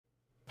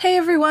Hey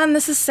everyone,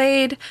 this is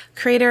Sade,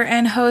 creator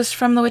and host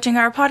from the Witching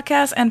Hour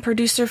podcast and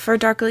producer for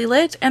Darkly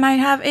Lit, and I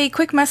have a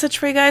quick message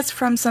for you guys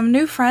from some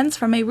new friends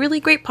from a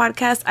really great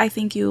podcast I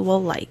think you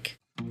will like.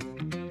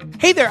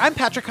 Hey there, I'm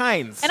Patrick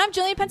Hines. And I'm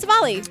Jillian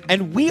Pensavalle.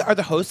 And we are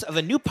the hosts of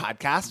a new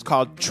podcast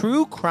called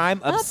True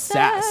Crime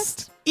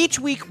Obsessed. Each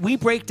week, we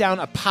break down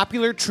a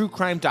popular true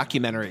crime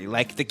documentary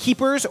like The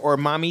Keepers or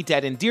Mommy,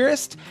 Dead and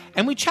Dearest,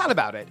 and we chat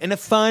about it in a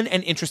fun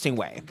and interesting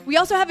way. We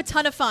also have a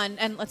ton of fun,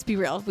 and let's be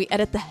real, we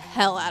edit the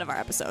hell out of our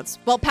episodes.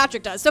 Well,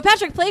 Patrick does. So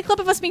Patrick, play a clip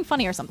of us being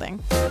funny or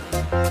something.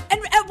 And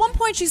at one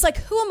point, she's like,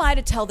 who am I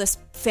to tell this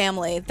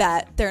family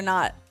that they're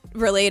not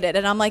related?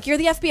 And I'm like, you're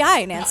the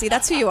FBI, Nancy.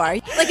 That's who you are.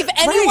 Like, if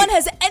anyone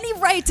has any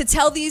right to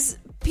tell these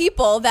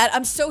people that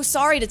I'm so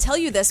sorry to tell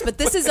you this, but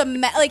this is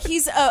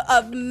he's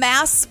a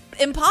mass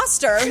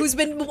imposter who's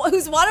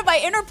wanted by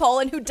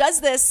Interpol and who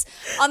does this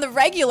on the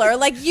regular.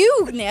 Like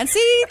you,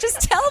 Nancy,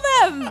 just tell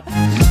them.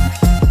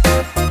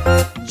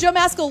 Joe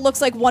Maskell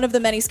looks like one of the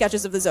many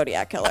sketches of the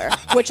Zodiac Killer,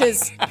 which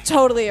is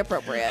totally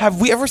appropriate.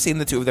 Have we ever seen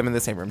the two of them in the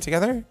same room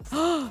together?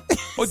 Oh,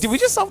 did we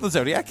just solve the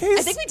Zodiac case?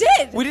 I think we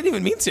did. We didn't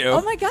even mean to.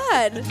 Oh my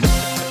God.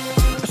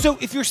 So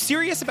if you're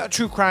serious about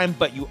true crime,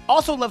 but you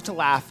also love to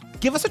laugh,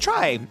 give us a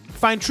try.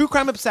 Find True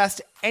Crime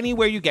Obsessed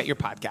anywhere you get your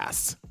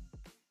podcasts.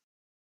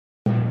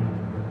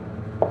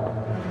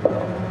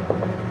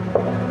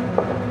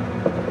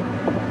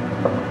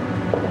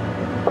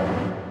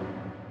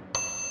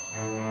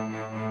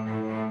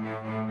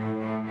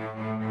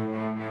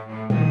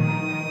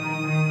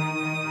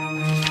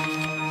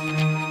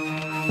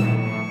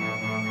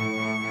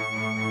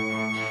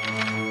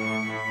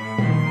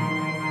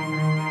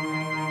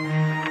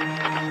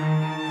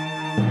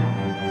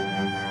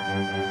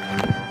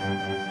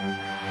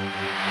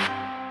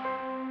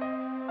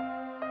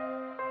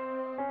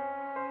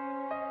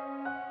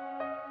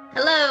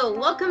 Hello,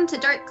 welcome to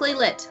Darkly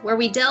Lit, where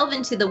we delve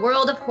into the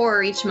world of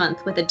horror each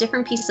month with a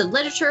different piece of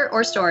literature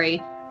or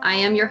story. I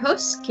am your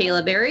host,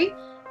 Kayla Berry,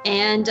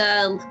 and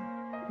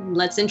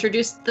let's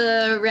introduce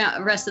the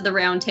rest of the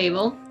round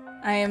table.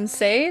 I am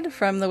Sade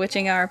from the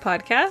Witching Hour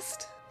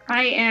podcast.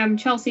 I am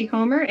Chelsea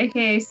Comer,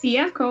 aka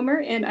CF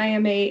Comer, and I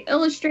am a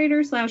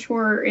illustrator /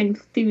 horror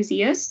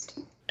enthusiast.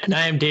 And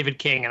I am David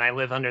King, and I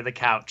live under the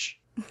couch.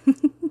 He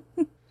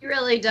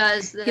really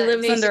does. He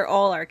lives under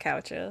all our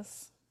couches.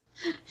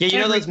 Yeah, you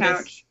know Every those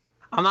myths.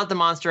 I'm not the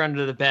monster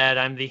under the bed.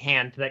 I'm the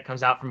hand that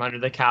comes out from under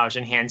the couch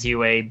and hands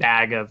you a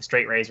bag of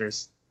straight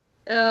razors.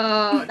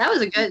 Oh, that was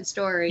a good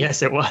story.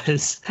 Yes, it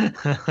was.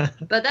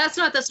 But that's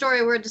not the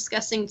story we're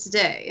discussing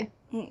today.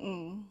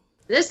 Mm-mm.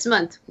 This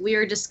month, we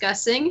are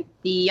discussing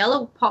The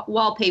Yellow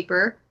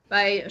Wallpaper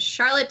by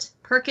Charlotte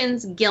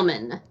Perkins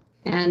Gilman.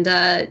 And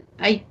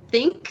I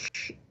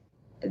think,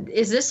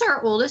 is this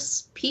our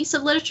oldest piece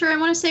of literature, I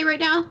want to say right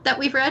now, that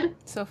we've read?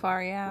 So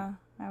far, yeah.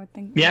 I would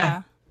think.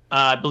 Yeah.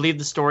 I believe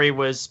the story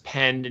was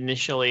penned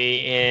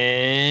initially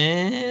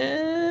in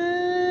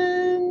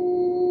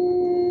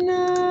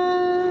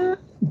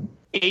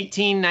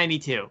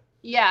 1892.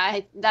 Yeah,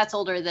 that's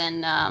older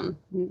than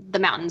The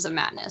Mountains of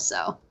Madness.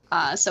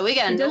 So we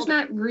get It does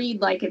not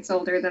read like it's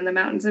older than The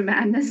Mountains of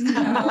Madness.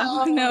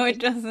 No, it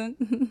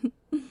doesn't.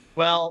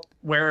 Well,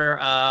 where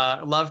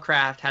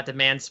Lovecraft had to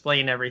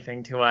mansplain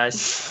everything to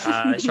us,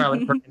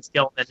 Charlotte Perkins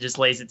Gilman just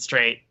lays it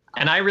straight.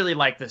 And I really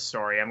like this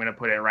story. I'm going to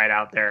put it right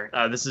out there.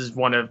 This is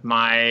one of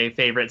my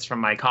favorites from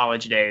my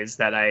college days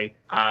that I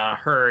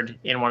heard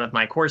in one of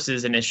my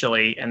courses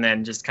initially, and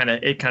then just kind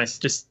of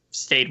just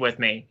stayed with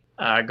me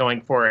going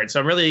forward. So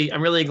I'm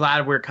really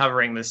glad we're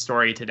covering this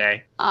story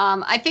today.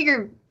 I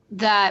figured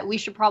that we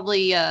should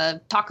probably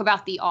talk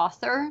about the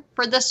author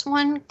for this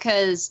one,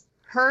 because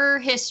her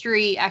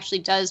history actually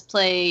does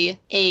play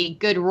a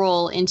good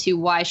role into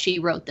why she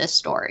wrote this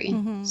story.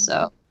 Mm-hmm.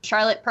 So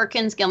Charlotte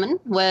Perkins Gilman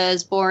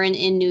was born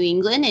in New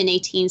England in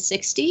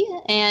 1860,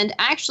 and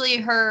actually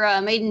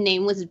her maiden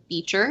name was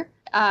Beecher.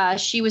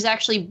 She was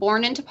actually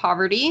born into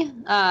poverty.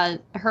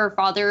 Her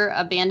father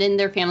abandoned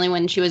their family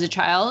when she was a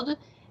child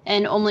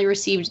and only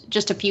received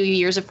just a few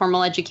years of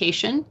formal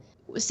education.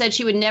 Said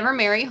she would never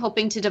marry,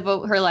 hoping to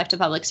devote her life to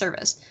public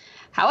service.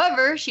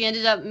 However, she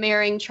ended up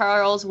marrying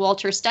Charles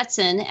Walter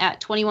Stetson at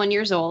 21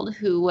 years old,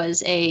 who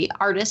was an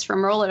artist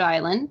from Rhode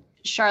Island.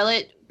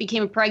 Charlotte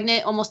became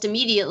pregnant almost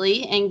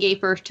immediately and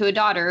gave birth to a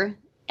daughter,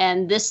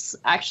 and this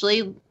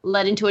actually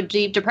led into a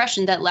deep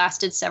depression that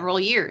lasted several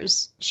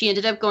years. She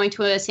ended up going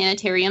to a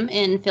sanitarium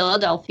in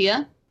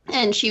Philadelphia,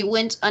 and she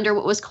went under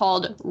what was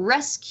called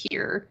rest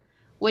cure,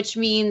 which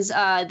means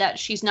that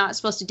she's not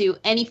supposed to do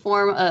any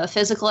form of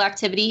physical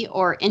activity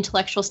or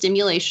intellectual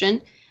stimulation.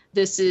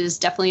 This is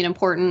definitely an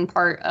important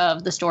part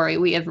of the story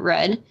we have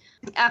read.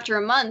 After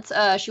a month,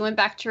 she went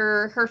back to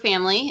her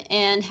family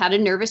and had a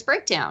nervous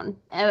breakdown,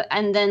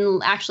 and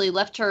then actually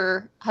left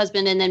her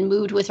husband and then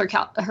moved with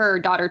her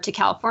daughter to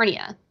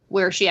California,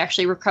 where she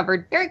actually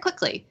recovered very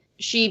quickly.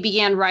 She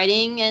began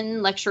writing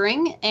and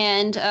lecturing,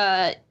 and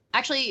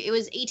actually it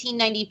was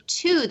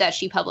 1892 that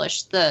she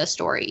published the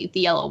story,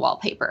 The Yellow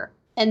Wallpaper,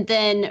 and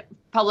then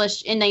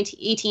published in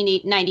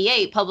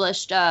 1898,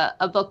 published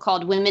a book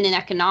called Women in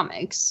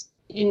Economics.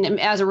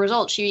 as a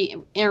result, she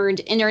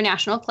earned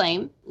international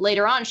acclaim.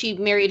 Later on, she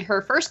married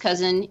her first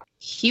cousin,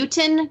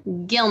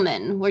 Houghton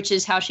Gilman, which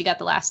is how she got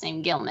the last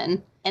name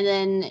Gilman. And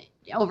then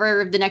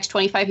over the next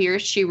 25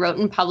 years, she wrote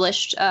and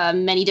published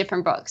many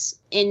different books.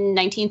 In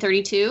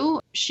 1932,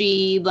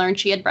 she learned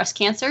she had breast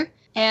cancer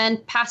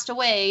and passed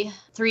away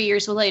 3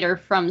 years later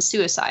from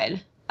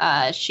suicide.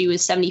 She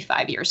was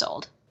 75 years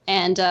old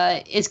and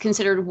is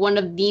considered one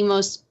of the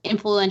most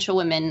influential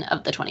women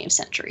of the 20th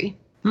century.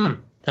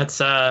 That's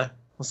so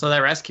that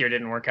rescue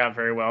didn't work out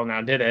very well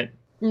now, did it?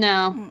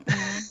 No.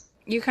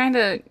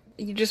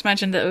 You just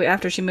mentioned that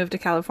after she moved to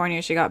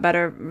California, she got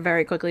better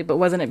very quickly, but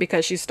wasn't it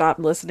because she stopped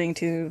listening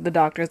to the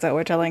doctors that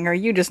were telling her,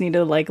 you just need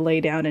to like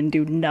lay down and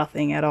do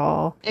nothing at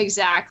all?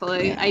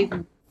 Exactly. Yeah.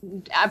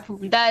 After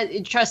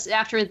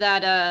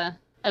that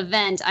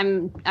event,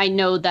 I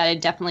know that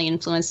it definitely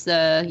influenced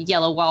the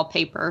yellow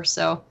wallpaper.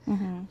 So,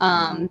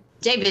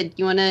 David,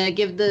 you want to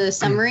give the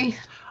summary?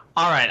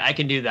 All right, I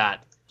can do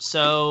that.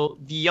 So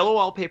the yellow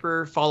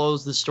wallpaper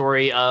follows the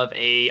story of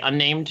a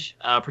unnamed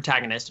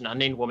protagonist, an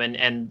unnamed woman,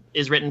 and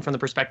is written from the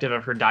perspective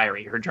of her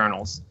diary, her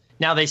journals.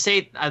 Now they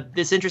say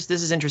this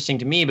is interesting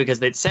to me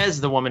because it says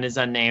the woman is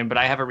unnamed, but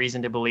I have a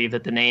reason to believe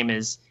that the name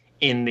is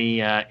in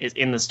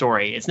the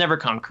story. It's never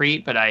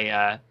concrete, but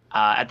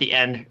at the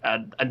end,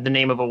 the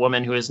name of a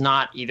woman who is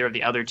not either of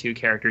the other two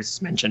characters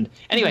is mentioned.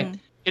 Anyway,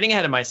 getting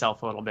ahead of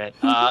myself a little bit.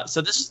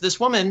 So this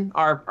woman,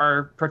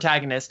 our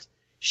protagonist,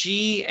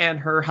 she and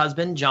her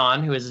husband,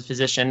 John, who is a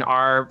physician,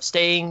 are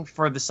staying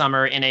for the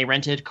summer in a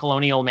rented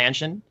colonial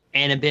mansion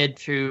in a bid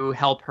to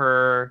help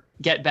her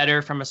get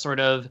better from a sort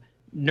of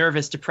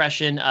nervous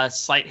depression, a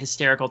slight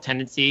hysterical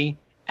tendency,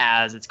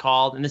 as it's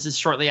called. And this is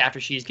shortly after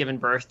she's given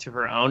birth to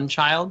her own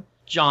child.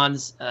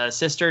 John's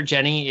sister,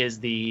 Jenny, is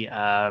the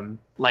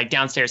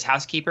downstairs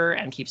housekeeper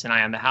and keeps an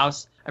eye on the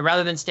house. And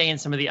rather than stay in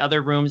some of the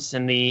other rooms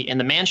in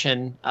the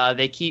mansion,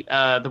 they keep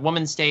the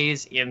woman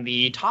stays in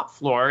the top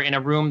floor in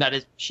a room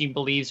that she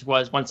believes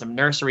was once a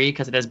nursery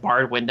because it has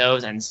barred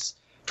windows and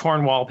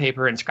torn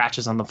wallpaper and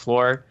scratches on the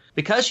floor.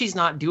 Because she's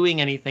not doing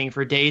anything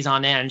for days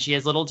on end, she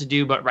has little to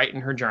do but write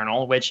in her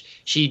journal,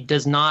 which she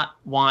does not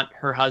want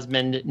her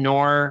husband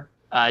nor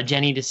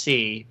Jenny to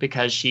see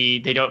because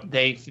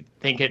they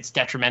think it's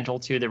detrimental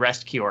to the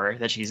rest cure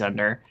that she's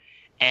under,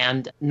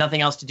 and nothing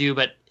else to do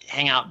but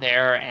hang out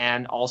there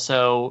and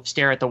also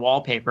stare at the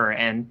wallpaper.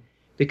 And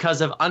because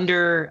of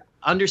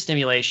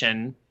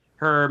understimulation,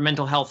 her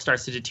mental health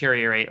starts to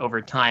deteriorate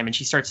over time, and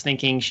she starts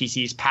thinking she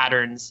sees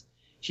patterns.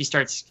 She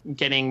starts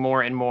getting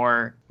more and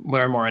more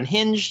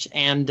unhinged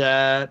and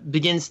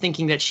begins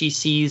thinking that she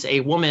sees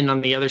a woman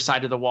on the other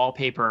side of the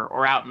wallpaper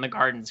or out in the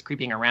gardens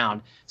creeping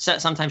around. So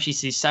sometimes she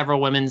sees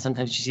several women,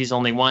 sometimes she sees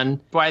only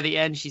one. By the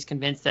end, she's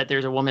convinced that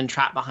there's a woman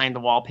trapped behind the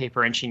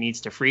wallpaper and she needs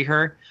to free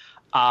her.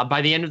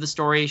 By the end of the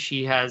story,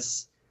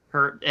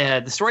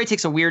 the story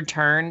takes a weird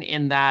turn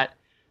in that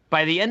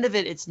by the end of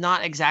it, it's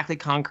not exactly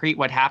concrete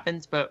what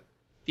happens, but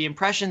the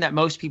impression that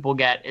most people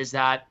get is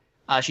that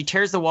she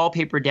tears the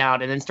wallpaper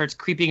down and then starts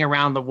creeping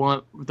around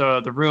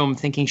the room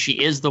thinking she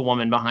is the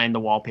woman behind the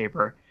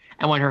wallpaper.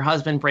 And when her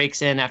husband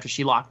breaks in after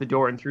she locked the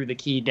door and threw the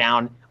key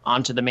down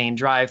onto the main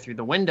drive through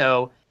the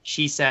window,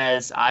 she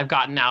says, "I've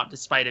gotten out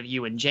despite of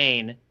you and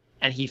Jane,"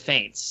 and he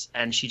faints.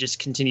 And she just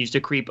continues to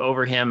creep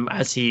over him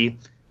as he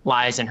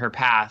lies in her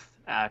path,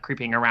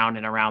 creeping around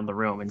and around the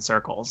room in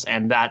circles.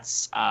 And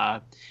that's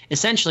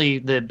essentially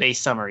the base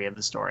summary of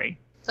the story.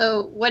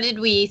 So what did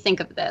we think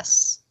of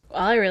this?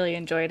 Well, I really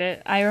enjoyed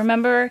it. I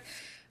remember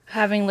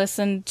having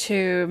listened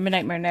to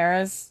Midnight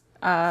Marinera's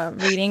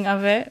reading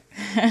of it.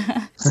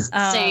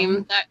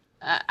 Same.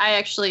 I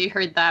actually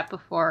heard that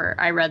before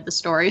I read the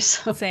story.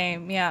 So.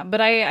 Same, yeah.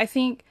 But I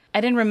think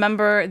I didn't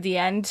remember the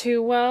end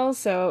too well,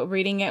 so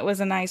reading it was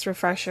a nice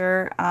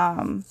refresher.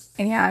 And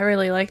yeah, I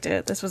really liked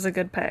it. This was a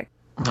good pick.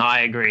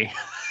 I agree.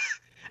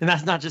 And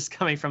that's not just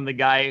coming from the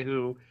guy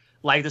who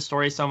liked the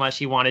story so much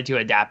he wanted to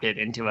adapt it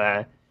into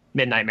a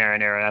Midnight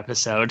Marinera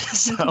episode.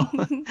 So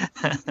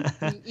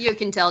you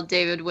can tell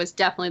David was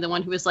definitely the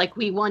one who was like,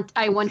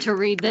 I want to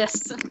read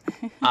this.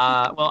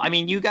 Well, I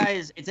mean, you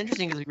guys, it's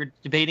interesting because we were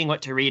debating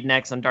what to read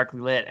next on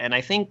Darkly Lit, and I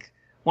think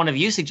one of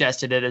you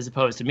suggested it as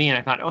opposed to me, and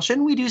I thought, oh,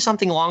 shouldn't we do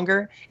something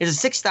longer? It's a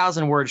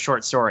 6,000 word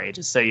short story,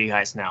 just so you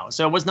guys know.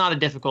 So it was not a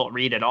difficult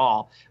read at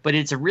all, but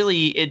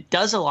it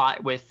does a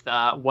lot with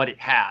what it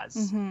has.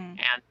 Mm-hmm.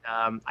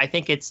 And I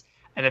think it's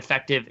an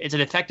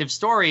effective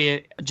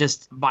story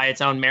just by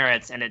its own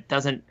merits, and it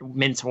doesn't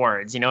mince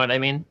words. You know what I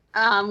mean?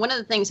 One of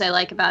the things I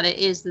like about it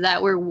is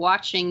that we're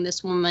watching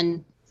this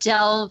woman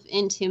delve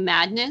into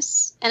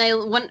madness. And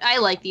I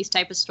like these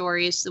type of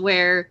stories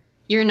where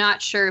you're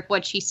not sure if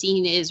what she's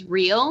seen is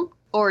real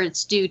or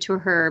it's due to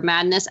her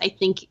madness. I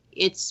think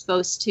it's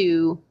supposed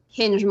to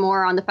hinge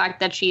more on the fact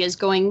that she is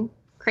going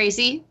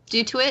crazy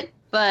due to it,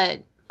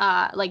 but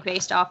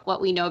based off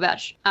what we know about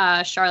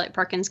Charlotte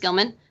Perkins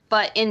Gilman.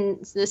 But in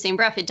the same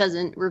breath, it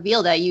doesn't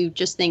reveal that. You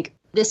just think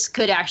this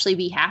could actually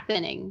be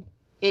happening.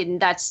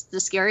 And that's the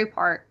scary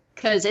part,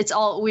 because it's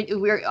all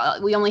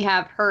we only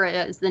have her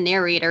as the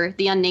narrator,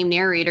 the unnamed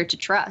narrator, to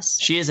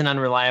trust. She is an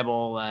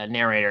unreliable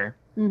narrator.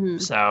 Mm-hmm.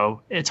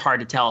 So it's hard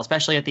to tell,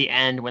 especially at the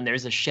end when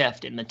there's a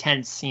shift and the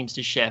tense seems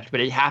to shift, but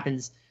it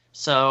happens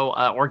so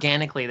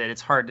organically that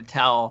it's hard to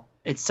tell.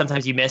 It's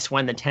sometimes you miss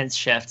when the tense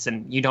shifts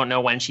and you don't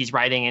know when she's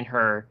writing in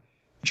her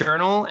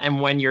journal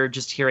and when you're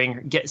just hearing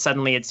her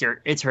suddenly it's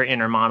her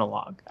inner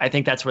monologue. I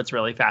think that's what's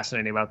really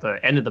fascinating about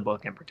the end of the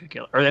book in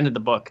particular, or end of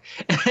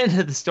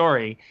the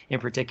story in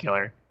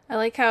particular. I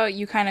like how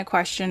you kind of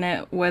question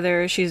it,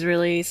 whether she's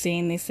really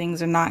seeing these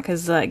things or not,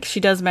 because like she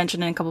does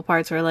mention in a couple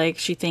parts where like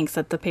she thinks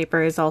that the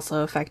paper is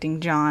also affecting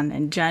John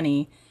and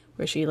Jenny,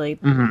 where she like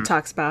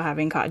talks about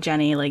having caught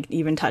Jenny like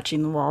even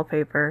touching the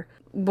wallpaper.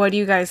 What do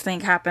you guys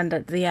think happened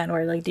at the end?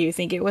 Or like, do you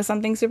think it was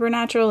something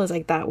supernatural? Is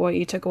like that what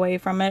you took away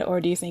from it, or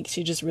do you think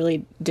she just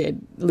really did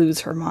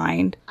lose her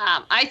mind?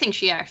 I think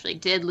she actually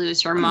did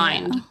lose her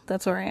mind. Yeah,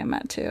 that's where I am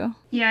at too.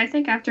 Yeah, I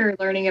think after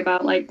learning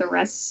about like the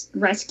resting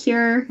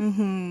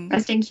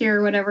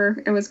cure,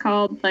 whatever it was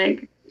called,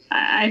 like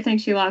I think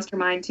she lost her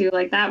mind too.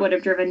 Like that would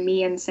have driven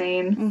me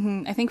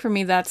insane. I think for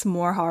me that's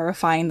more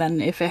horrifying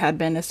than if it had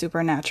been a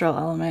supernatural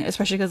element,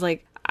 especially because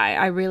like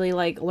I really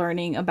like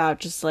learning about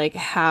just like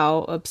how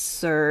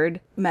absurd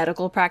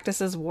medical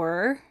practices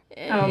were.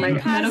 Oh my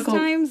god, medical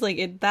times like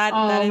it that.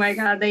 Oh that is, my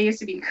god, they used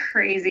to be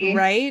crazy,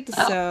 right?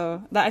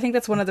 So I think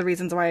that's one of the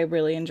reasons why I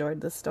really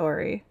enjoyed this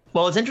story.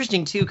 Well, it's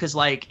interesting too because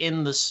like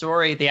in the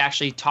story they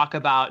actually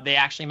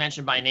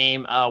mention by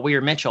name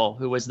Weir Mitchell,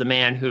 who was the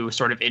man who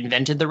sort of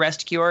invented the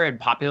rest cure and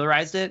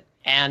popularized it.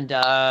 And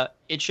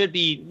it should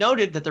be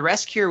noted that the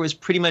rest cure was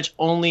pretty much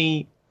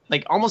only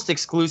like almost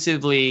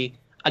exclusively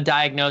a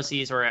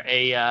diagnosis or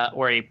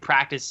a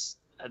practice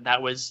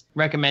that was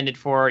recommended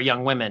for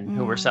young women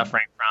who were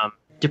suffering from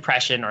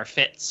depression or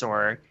fits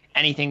or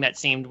anything that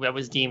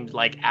was deemed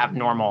like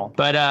abnormal.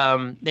 But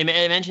they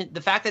mentioned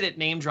the fact that it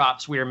name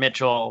drops Weir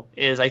Mitchell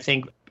is, I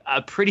think,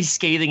 a pretty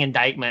scathing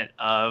indictment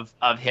of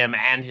him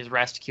and his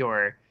rest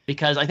cure,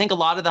 because I think a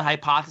lot of the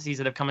hypotheses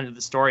that have come into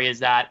the story is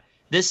that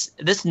this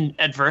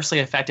adversely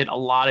affected a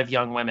lot of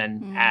young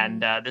women,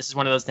 and this is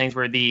one of those things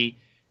where the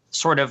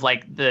sort of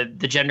like the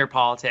gender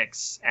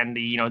politics and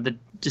the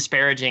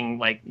disparaging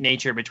like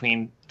nature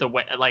between the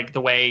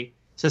way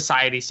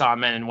society saw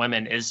men and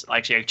women is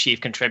actually a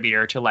chief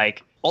contributor to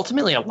like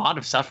ultimately a lot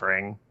of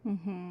suffering.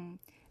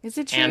 Is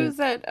it true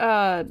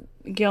that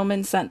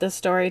Gilman sent this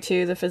story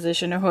to the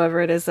physician or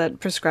whoever it is that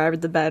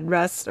prescribed the bed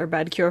rest or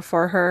bed cure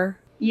for her?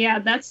 Yeah,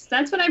 that's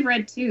what I've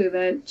read too,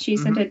 that she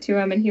sent it to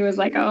him and he was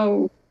like,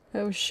 oh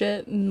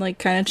shit, and like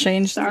kind of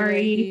changed.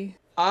 Sorry.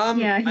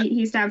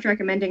 He stopped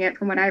recommending it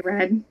from what I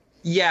read.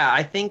 Yeah,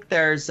 I think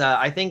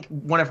I think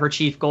one of her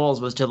chief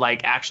goals was to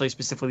like actually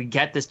specifically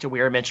get this to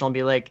Weir Mitchell and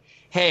be like,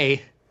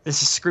 hey,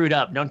 this is screwed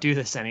up. Don't do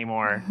this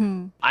anymore.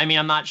 I mean,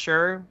 I'm not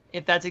sure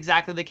if that's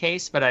exactly the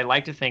case, but I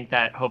like to think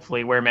that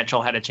hopefully Weir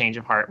Mitchell had a change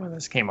of heart when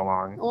this came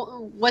along.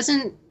 Was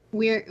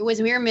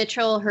Weir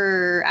Mitchell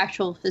her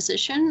actual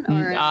physician?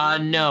 Or?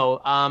 No.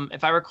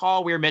 If I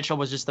recall, Weir Mitchell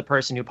was just the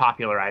person who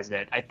popularized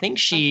it. I think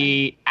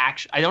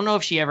I don't know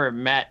if she ever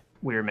met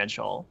Weir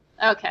Mitchell.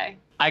 Okay.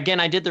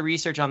 Again, I did the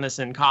research on this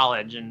in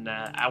college, and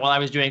while I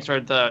was doing sort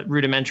of the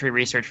rudimentary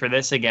research for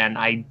this again,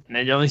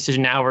 the only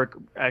decision now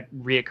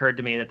reoccurred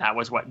to me that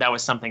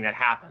was something that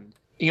happened.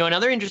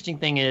 Another interesting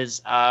thing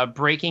is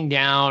breaking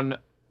down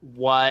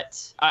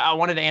what I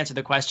wanted to answer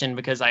the question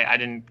because I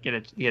didn't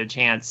get a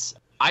chance.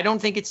 I don't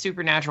think it's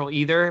supernatural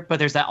either, but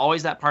there's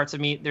always that part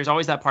of me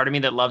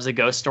that loves a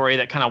ghost story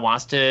that kind of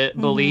wants to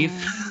believe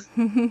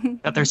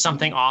that there's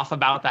something off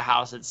about the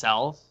house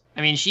itself. I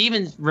mean, she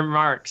even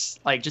remarks,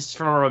 like, just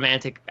from a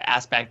romantic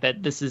aspect,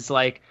 that this is,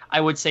 like, I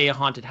would say a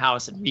haunted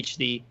house and reach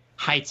the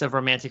heights of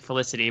romantic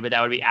felicity, but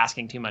that would be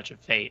asking too much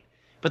of fate.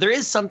 But there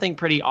is something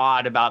pretty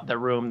odd about the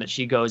room that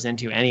she goes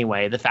into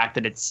anyway, the fact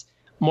that it's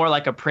more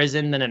like a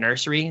prison than a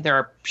nursery. There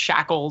are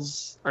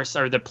shackles or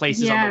the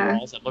places on the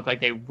walls that look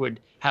like they would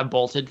have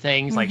bolted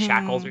things, like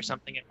shackles or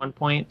something at one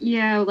point.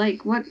 Yeah,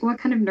 like, what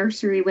kind of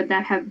nursery would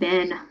that have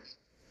been?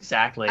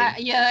 Exactly.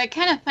 I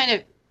kind of find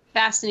it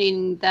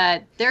fascinating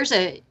that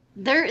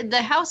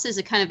the house is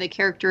a kind of a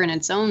character in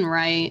its own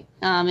right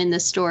in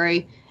this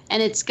story,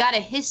 and it's got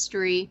a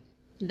history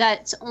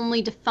that's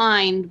only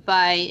defined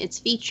by its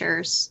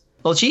features.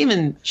 Well, she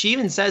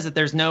even says that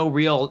there's no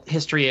real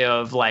history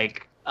of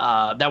like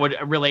that would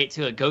relate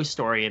to a ghost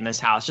story in this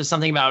house. Just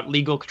something about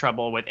legal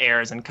trouble with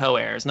heirs and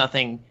co-heirs.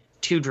 Nothing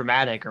too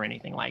dramatic or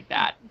anything like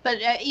that. But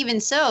even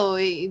so,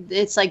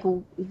 it's like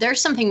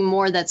there's something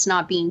more that's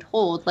not being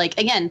told. Like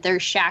again,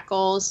 there's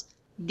shackles.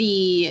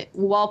 The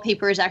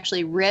wallpaper is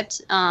actually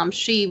ripped.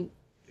 She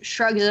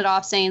shrugs it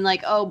off, saying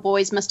like, "Oh,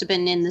 boys must have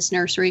been in this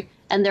nursery."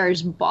 And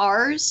there's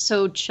bars,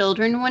 so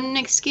children wouldn't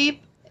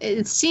escape.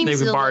 It seems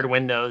they barred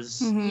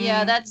windows.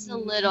 Yeah, that's a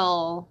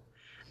little.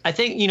 I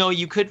think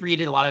you could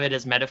read a lot of it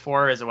as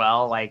metaphor as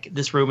well. Like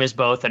this room is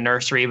both a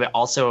nursery, but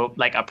also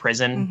like a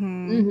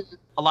prison.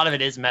 A lot of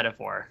it is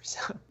metaphor. So.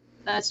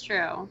 That's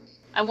true.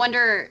 I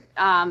wonder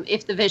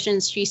if the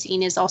visions she's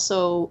seen is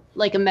also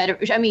like a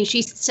metaphor. I mean,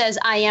 she says,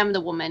 I am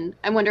the woman.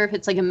 I wonder if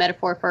it's like a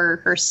metaphor for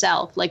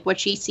herself. Like what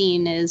she's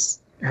seen is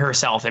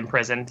herself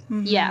imprisoned.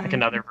 Yeah. Like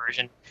another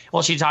version.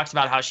 Well, she talks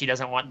about how she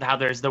doesn't want, how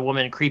there's the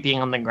woman creeping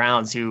on the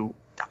grounds who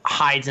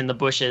hides in the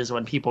bushes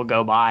when people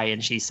go by.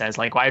 And she says,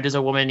 like, why does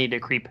a woman need to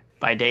creep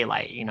by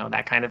daylight? You know,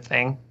 that kind of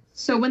thing.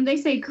 So when they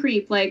say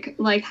creep, like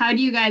how do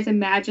you guys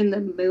imagine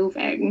them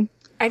moving?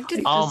 I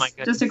just, oh my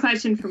goodness. Just a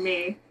question for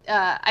me.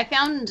 I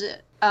found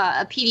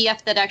a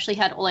PDF that actually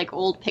had like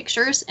old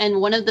pictures, and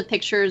one of the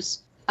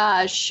pictures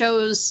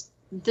shows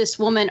this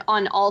woman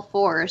on all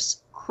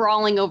fours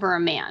crawling over a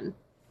man.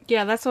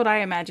 yeah, that's what I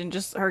imagine.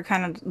 Just her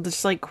kind of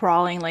just like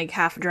crawling, like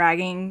half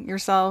dragging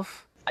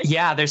yourself.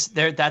 Yeah, that's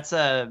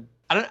a,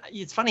 I don't,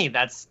 it's funny.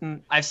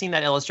 I've seen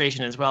that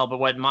illustration as well. But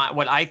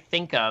what I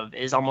think of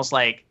is almost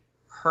like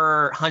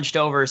her hunched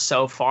over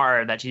so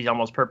far that she's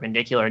almost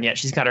perpendicular, and yet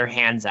she's got her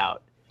hands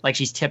out. Like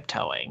she's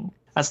tiptoeing.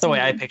 That's the way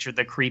I pictured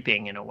the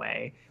creeping in a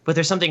way. But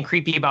there's something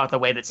creepy about the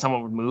way that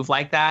someone would move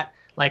like that.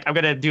 Like, I'm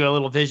going to do a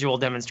little visual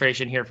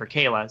demonstration here for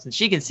Kayla, since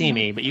she can see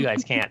me, but you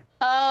guys can't.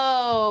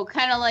 Oh,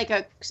 kind of like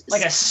a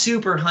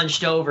super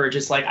hunched over,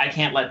 just like I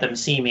can't let them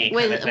see me.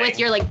 With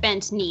your like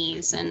bent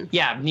knees and.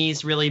 Yeah,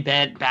 knees really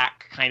bent,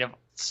 back kind of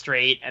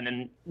straight, and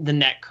then the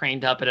neck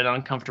craned up at an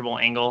uncomfortable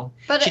angle.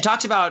 But she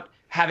talks about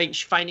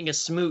finding a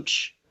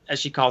smooch, as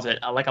she calls it,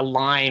 like a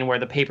line where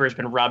the paper has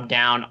been rubbed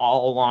down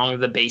all along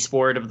the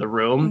baseboard of the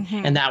room.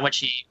 Mm-hmm. And that when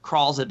she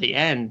creeps at the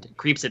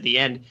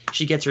end,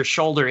 she gets her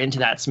shoulder into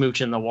that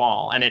smooch in the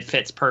wall, and it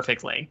fits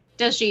perfectly.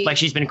 Does she? Like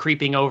she's been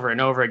creeping over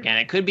and over again.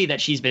 It could be that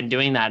she's been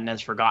doing that and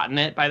has forgotten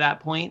it by that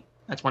point.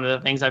 That's one of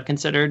the things I've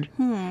considered.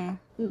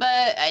 But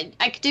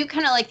I do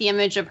kind of like the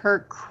image of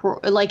her,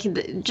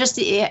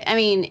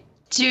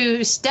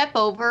 to step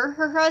over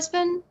her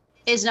husband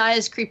is not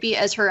as creepy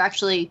as her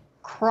actually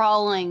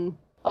crawling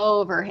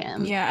over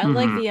him. Yeah, I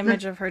like the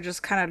image of her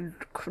just kind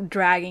of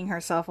dragging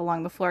herself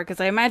along the floor, because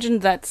I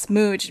imagined that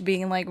smooch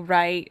being like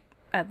right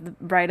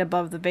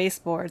above the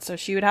baseboard, so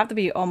she would have to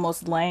be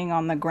almost laying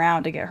on the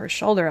ground to get her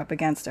shoulder up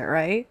against it,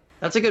 right?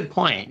 That's a good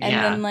point. And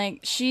then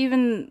like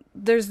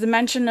there's the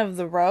mention of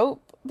the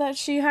rope that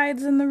she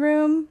hides in the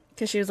room,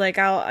 because she was like,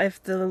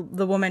 if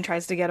the woman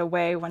tries to get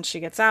away when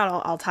she gets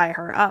out, I'll tie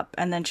her up.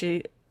 And then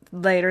she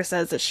later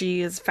says that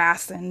she is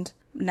fastened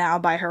now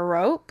by her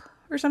rope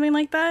or something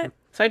like that.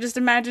 So I just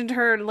imagined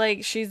her,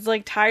 like, she's,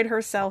 like, tied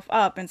herself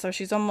up, and so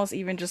she's almost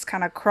even just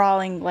kind of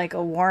crawling like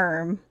a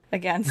worm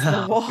against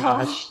the wall.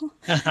 Gosh.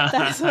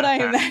 That's what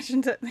I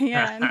imagined at the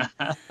end.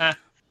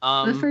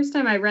 The first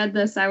time I read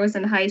this, I was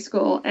in high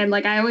school, and,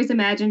 like, I always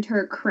imagined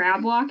her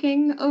crab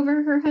walking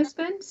over her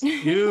husband.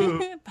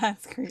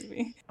 That's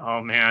creepy.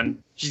 Oh,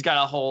 man. She's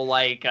got a whole,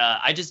 like,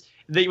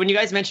 when you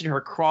guys mentioned her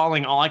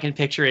crawling, all I can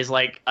picture is,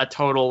 like, a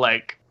total,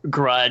 like,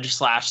 Grudge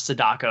 /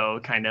 Sadako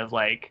kind of,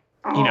 like,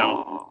 you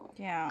know...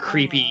 Yeah,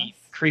 creepy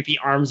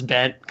arms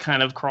bent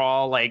kind of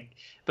crawl, like.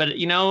 But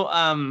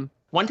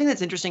one thing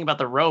that's interesting about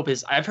the rope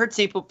is I've heard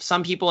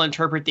some people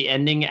interpret the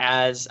ending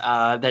as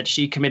that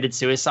she committed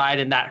suicide,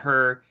 and that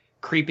her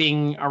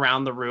creeping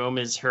around the room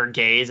is her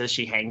gaze as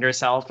she hanged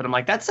herself. And I'm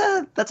like, that's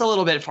a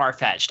little bit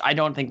far-fetched. I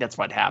don't think that's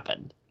what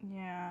happened.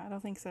 Yeah, I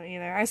don't think so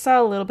either. I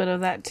saw a little bit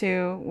of that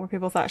too, where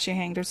people thought she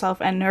hanged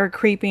herself, and her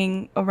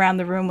creeping around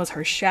the room was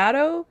her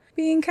shadow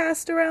being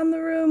cast around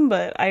the room.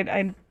 But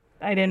I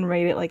didn't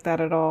rate it like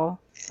that at all.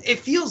 It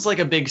feels like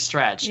a big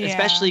stretch,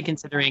 especially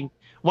considering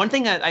one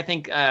thing that I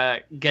think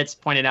gets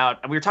pointed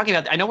out. We were talking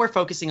about, I know we're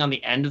focusing on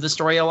the end of the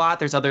story a lot.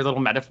 There's other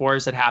little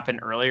metaphors that happen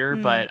earlier,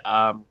 but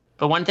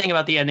one thing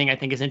about the ending I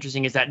think is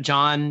interesting is that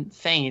John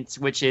faints,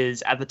 which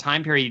is, at the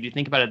time period you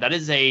think about it, that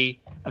is a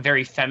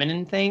very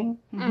feminine thing.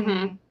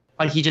 Mm-hmm.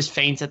 Like he just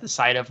faints at the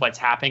sight of what's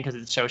happening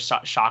because it's so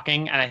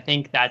shocking. And I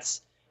think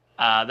that's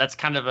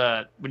kind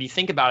of when you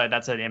think about it,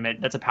 that's an image,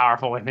 that's a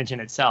powerful image in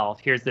itself.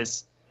 Here's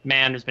this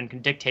man who's been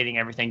dictating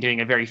everything, doing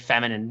a very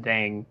feminine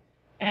thing,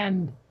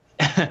 and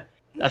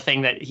a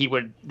thing that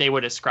they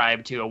would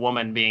ascribe to a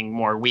woman being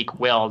more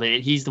weak-willed.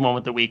 He's the one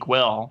with the weak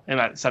will, and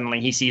that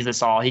suddenly he sees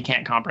this all, he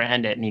can't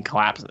comprehend it, and he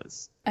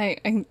collapses. I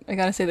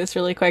gotta say this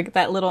really quick.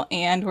 That little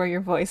 "and" where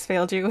your voice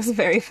failed you was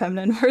very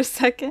feminine for a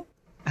second.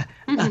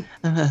 Hey,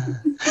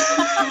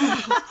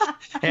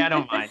 I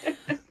don't mind.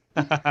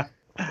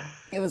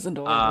 It was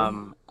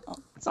adorable.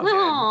 It's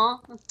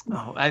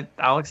okay.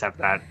 I'll accept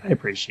that. I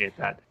appreciate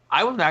that.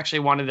 I would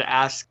actually wanted to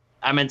ask,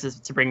 I meant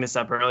to bring this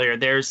up earlier.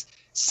 There's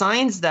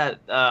signs that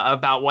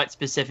about what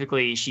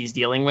specifically she's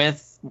dealing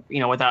with,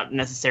 without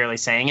necessarily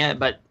saying it,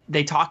 but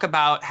they talk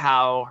about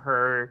how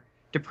her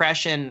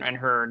depression and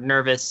her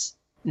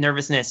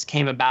nervousness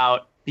came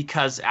about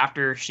because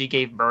after she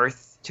gave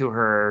birth to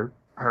her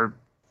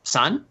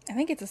son. I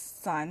think it's a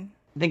son.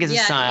 A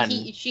son.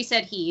 She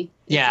said he.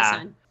 Yeah. A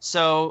son.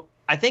 So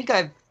I think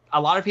a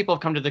lot of people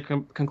have come to the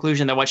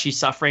conclusion that what she's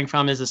suffering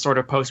from is a sort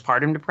of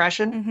postpartum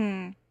depression.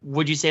 Mm-hmm.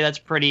 Would you say that's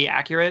pretty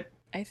accurate?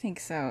 I think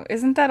so.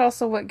 Isn't that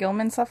also what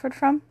Gilman suffered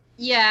from?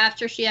 Yeah,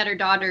 after she had her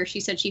daughter, she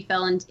said she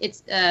fell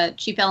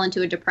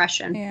into a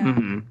depression. Yeah.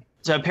 Mm-hmm.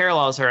 So it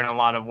parallels her in a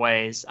lot of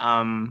ways.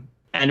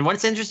 And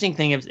what's interesting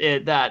thing is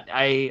that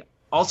I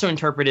also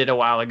interpreted a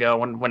while ago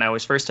when I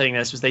was first studying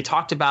this was they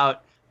talked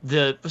about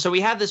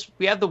we have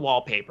the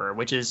wallpaper,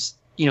 which is,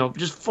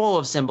 just full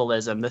of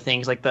symbolism, the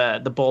things like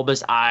the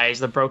bulbous eyes,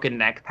 the broken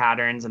neck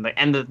patterns, and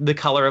the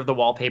color of the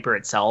wallpaper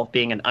itself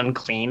being an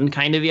unclean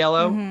kind of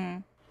yellow. Mm-hmm.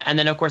 And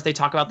then of course they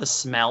talk about the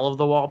smell of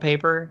the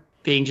wallpaper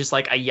being just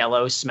like a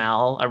yellow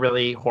smell, a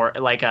really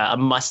like a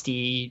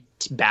musty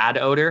bad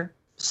odor.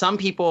 Some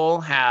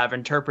people have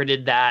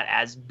interpreted that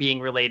as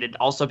being related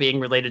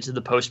to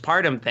the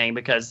postpartum thing,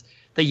 because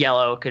the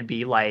yellow could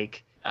be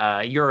like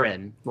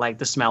urine, like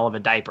the smell of a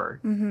diaper.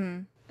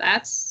 Mm-hmm.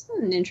 That's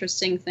an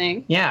interesting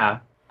thing. Yeah.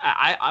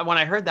 I when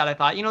I heard that, I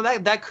thought,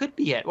 that could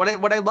be it.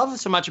 What I love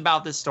so much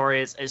about this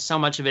story is so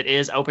much of it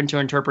is open to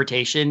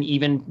interpretation,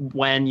 even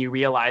when you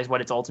realize what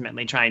it's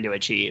ultimately trying to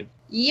achieve.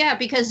 Yeah,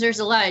 because there's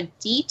a lot of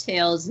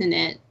details in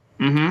it.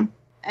 Mm-hmm.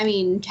 I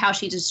mean, how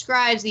she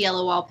describes the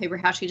yellow wallpaper,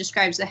 how she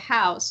describes the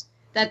house.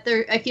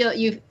 I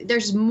feel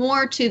there's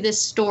more to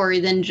this story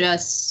than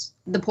just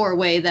the poor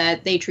way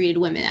that they treated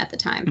women at the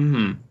time.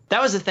 Mm-hmm.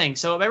 That was the thing.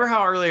 So remember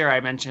how earlier I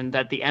mentioned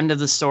that at the end of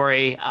the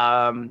story,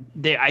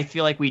 I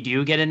feel like we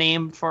do get a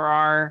name for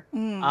our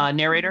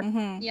narrator.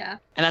 Mm-hmm. Yeah.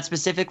 And that's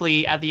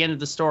specifically at the end of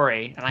the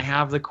story. And I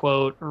have the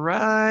quote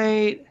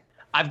right.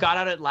 I've got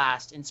out at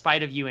last in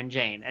spite of you and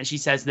Jane. And she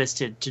says this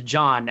to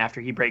John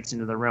after he breaks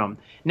into the room.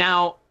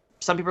 Now,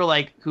 some people are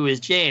like, who is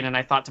Jane? And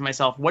I thought to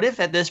myself, what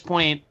if at this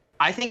point,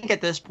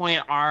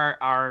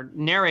 our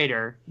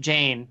narrator,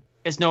 Jane,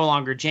 is no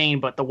longer Jane,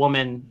 but the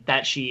woman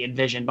that she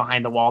envisioned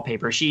behind the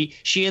wallpaper. She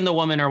and the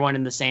woman are one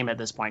and the same at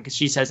this point, because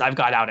she says, I've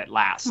got out at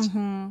last.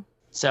 Mm-hmm.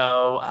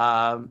 So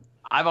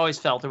I've always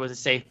felt it was a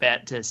safe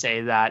bet to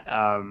say that.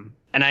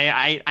 And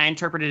I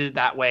interpreted it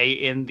that way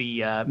in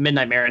the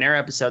Midnight Marinere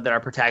episode, that our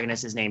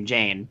protagonist is named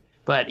Jane.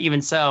 But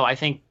even so, I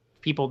think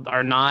people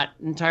are not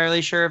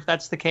entirely sure if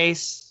that's the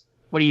case.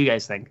 What do you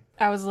guys think?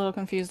 I was a little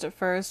confused at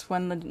first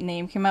when the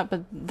name came up,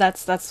 but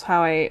that's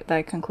how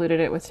I concluded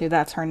it with you.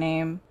 That's her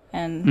name.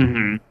 And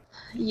mm-hmm.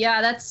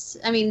 Yeah,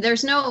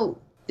 there's no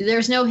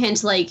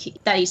hint like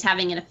that he's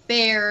having an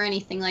affair or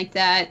anything like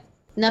that.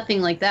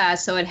 Nothing like that.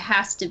 So it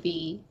has to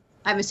be,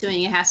 I'm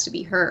assuming it has to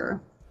be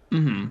her.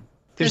 Mm-hmm.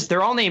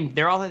 They're all named.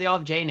 They all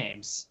have J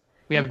names.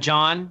 We have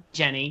John,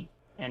 Jenny,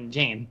 and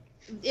Jane.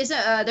 There's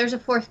a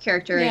fourth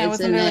character. Yeah,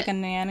 wasn't there like a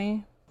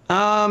nanny?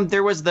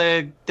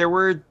 There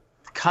were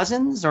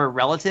cousins or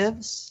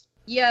relatives.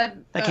 Yeah.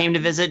 That came to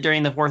visit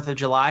during the 4th of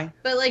July.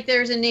 But like,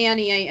 there's a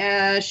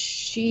nanny.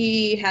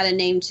 She had a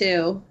name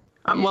too.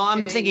 Well,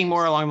 I'm thinking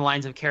more along the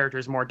lines of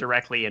characters more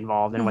directly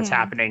involved in what's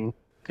happening.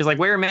 Because like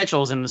Ware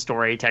Mitchell's in the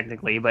story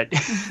technically, but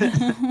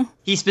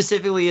he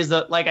specifically is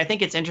I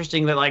think it's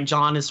interesting that like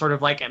John is sort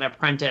of like an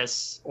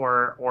apprentice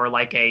or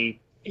like a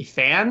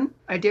fan,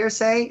 I dare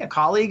say, a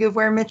colleague of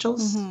Ware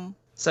Mitchell's. Mm-hmm.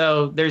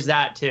 So there's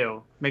that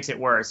too. Makes it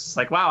worse. It's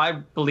like, wow, I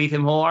believe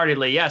him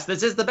wholeheartedly. Yes,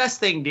 this is the best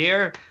thing,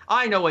 dear.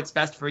 I know what's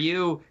best for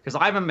you because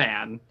I'm a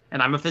man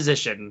and I'm a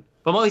physician.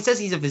 But well, he says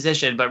he's a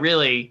physician, but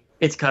really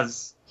it's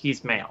because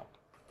he's male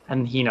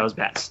and he knows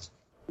best.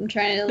 I'm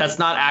trying to. That's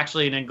not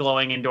actually a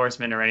glowing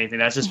endorsement or anything.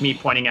 That's just me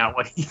pointing out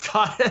what he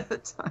thought at the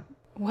time.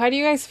 How do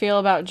you guys feel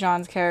about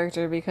John's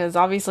character? Because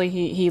obviously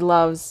he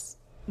loves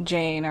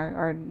Jane,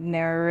 our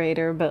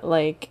narrator, but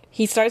like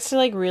he starts to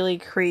like really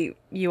creep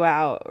you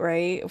out,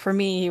 right? For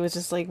me, he was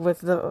just like with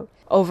the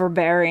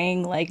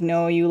overbearing, like,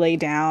 no, you lay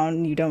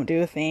down, you don't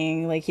do a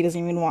thing. Like, he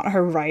doesn't even want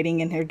her writing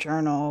in her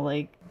journal.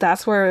 Like,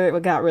 that's where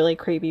it got really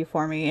creepy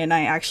for me. And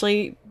I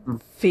actually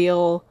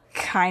feel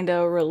kind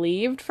of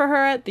relieved for her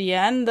at the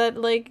end that,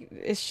 like,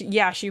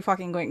 she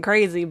fucking went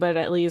crazy, but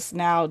at least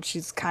now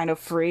she's kind of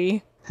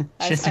free.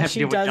 As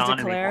she does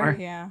declare.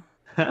 Yeah.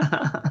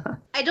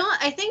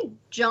 I think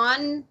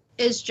John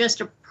is just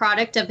a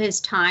product of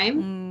his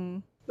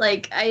time.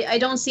 Like, I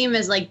don't see him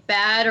as, like,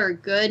 bad or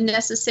good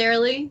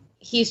necessarily.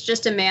 He's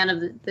just a man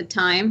of the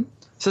time.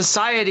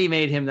 Society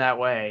made him that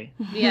way.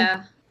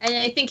 Yeah. And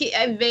I think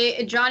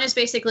John is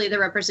basically the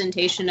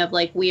representation of,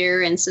 like,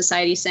 Weir and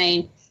society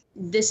saying,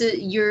 this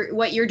is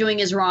what you're doing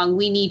is wrong.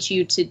 We need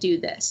you to do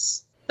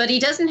this. But he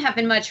doesn't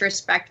have much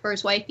respect for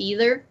his wife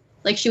either.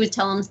 Like, she would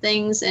tell him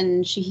things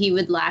and he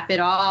would laugh it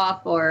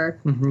off, or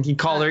he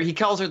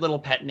calls her little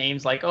pet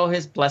names like, oh,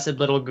 his blessed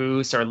little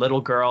goose or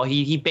little girl.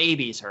 He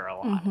babies her a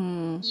lot.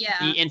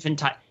 Yeah.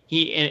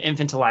 He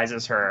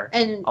infantilizes her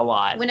a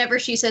lot. Whenever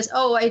she says,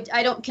 oh,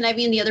 I don't, can I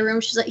be in the other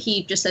room?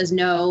 He just says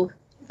no.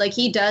 Like,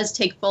 he does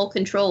take full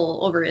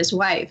control over his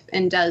wife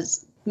and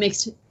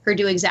makes her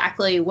do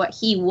exactly what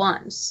he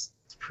wants.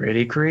 It's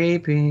pretty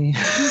creepy.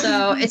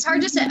 So it's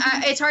hard to say.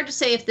 It's hard to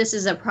say if this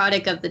is a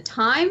product of the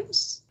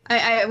times.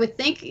 I would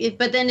think,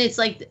 but then it's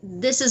like,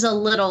 this is a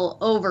little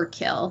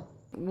overkill.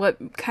 What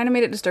kind of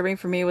made it disturbing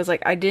for me was,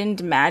 like, I didn't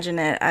imagine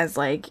it as,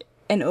 like,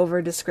 an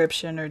over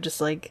description or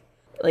just, like,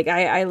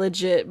 I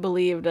legit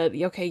believed that,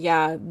 okay,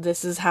 yeah,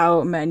 this is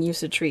how men used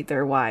to treat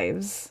their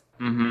wives.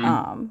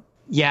 Mm-hmm.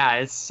 Yeah,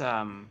 it's,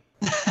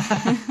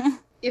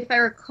 If I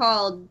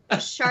recall,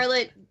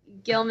 Charlotte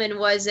Gilman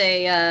was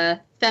a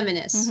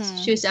feminist.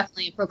 Mhm. She was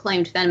definitely a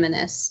proclaimed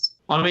feminist.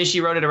 Well, I mean,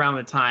 she wrote it around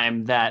the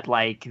time that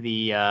like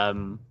the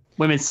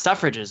women's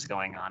suffrage is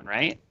going on,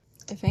 right?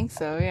 I think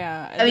so,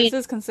 yeah. I mean, this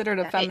is considered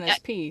a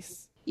feminist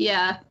piece.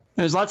 Yeah.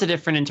 There's lots of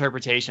different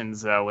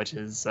interpretations, though, which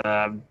is,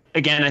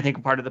 again, I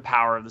think part of the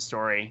power of the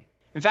story.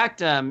 In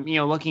fact,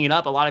 looking it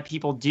up, a lot of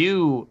people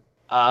do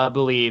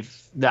believe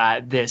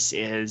that this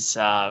is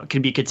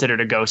can be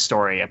considered a ghost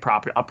story, a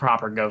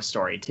proper ghost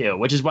story too.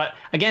 Which is what,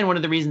 again, one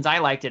of the reasons I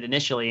liked it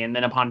initially, and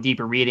then upon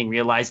deeper reading,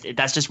 realized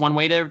that's just one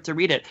way to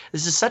read it.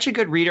 This is such a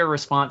good reader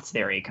response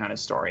theory kind of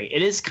story.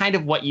 It is kind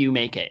of what you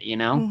make it, you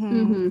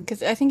know?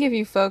 Because I think if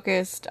you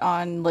focused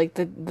on like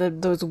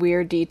those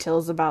weird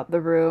details about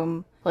the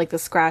room, like the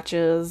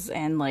scratches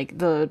and like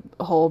the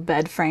whole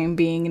bed frame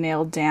being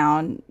nailed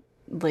down,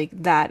 like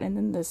that, and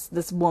then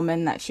this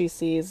woman that she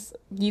sees,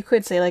 you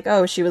could say like,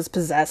 oh, she was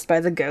possessed by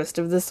the ghost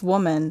of this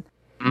woman.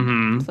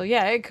 Mm-hmm. So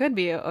yeah, it could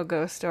be a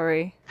ghost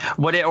story.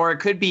 Or it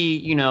could be,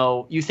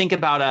 you think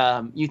about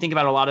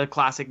a lot of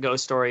classic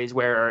ghost stories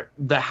where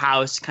the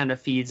house kind of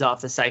feeds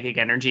off the psychic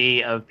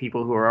energy of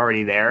people who are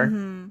already there.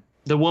 Mm-hmm.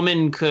 The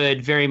woman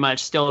could very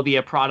much still be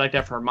a product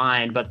of her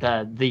mind, but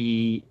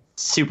the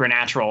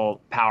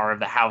supernatural power of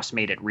the house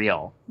made it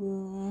real,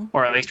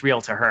 or at least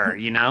real to her.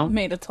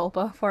 Made a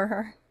tulpa for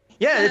her.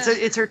 Yeah,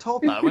 it's her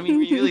tulpa. I mean,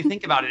 when you really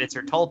think about it, it's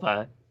her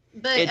tulpa.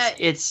 But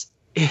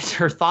It's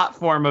her thought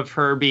form of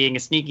her being a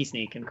sneaky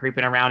sneak and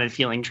creeping around and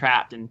feeling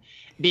trapped and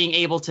being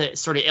able to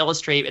sort of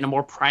illustrate in a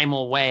more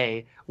primal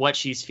way what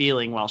she's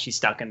feeling while she's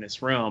stuck in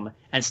this room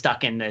and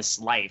stuck in this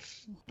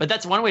life. But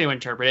that's one way to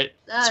interpret it.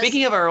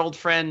 Speaking of our old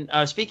friend,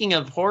 speaking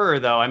of horror,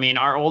 though, I mean,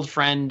 our old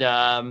friend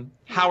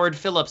Howard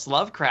Phillips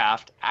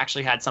Lovecraft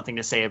actually had something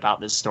to say about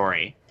this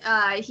story.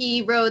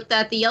 He wrote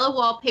that the yellow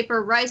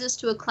wallpaper rises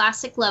to a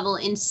classic level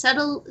in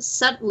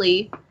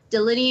subtly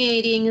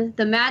delineating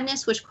the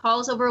madness which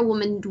calls over a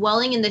woman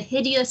dwelling in the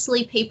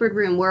hideously papered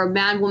room where a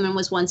mad woman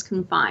was once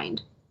confined.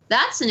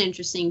 That's an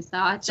interesting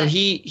thought. So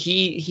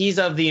he's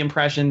of the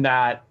impression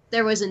that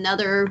there was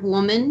another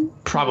woman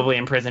probably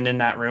imprisoned in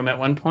that room at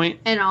one point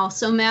and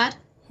also mad.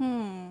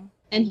 And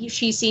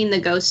she's seen the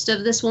ghost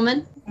of this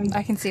woman.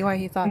 I can see why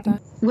he thought that.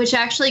 Which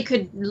actually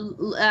could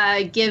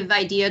give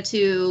idea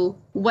to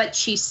what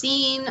she's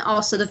seen.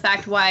 Also the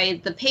fact why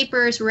the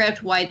paper is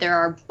ripped, why there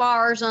are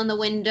bars on the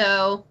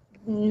window.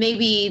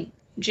 Maybe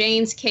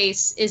Jane's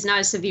case is not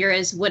as severe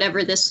as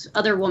whatever this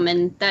other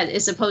woman that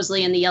is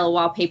supposedly in the yellow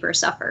wallpaper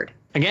suffered.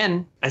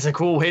 Again, that's a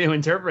cool way to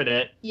interpret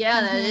it.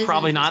 Yeah, that is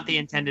probably not the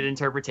intended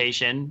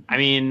interpretation. I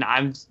mean,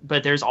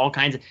 but there's all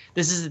kinds of.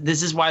 This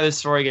is why this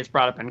story gets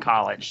brought up in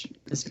college.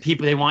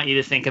 People, they want you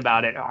to think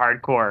about it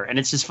hardcore, and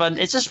it's just fun.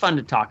 It's just fun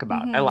to talk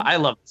about. I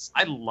love this.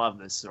 I love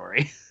this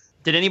story.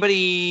 Did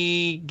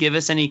anybody give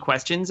us any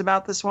questions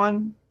about this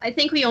one? I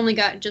think we only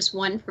got just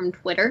one from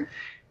Twitter.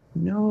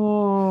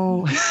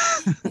 No.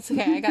 It's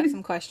okay. I got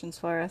some questions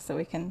for us so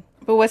we can.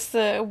 But what's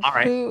the all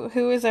right.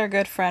 Who is our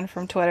good friend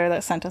from Twitter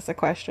that sent us a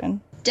question?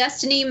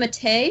 Destiny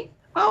Mate.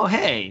 Oh,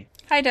 hey.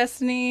 Hi,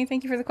 Destiny.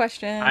 Thank you for the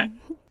question. Hi.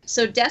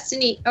 So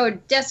Destiny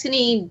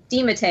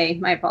DiMate,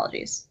 my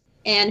apologies.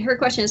 And her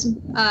question is,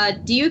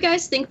 do you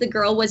guys think the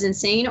girl was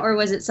insane or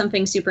was it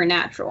something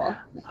supernatural?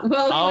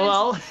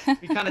 Well,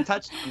 we kind of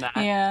touched on that.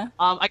 Yeah.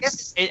 I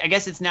guess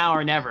it's now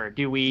or never.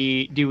 Do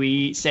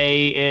we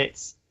say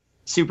it's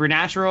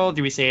supernatural?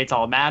 Do we say it's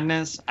all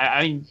madness?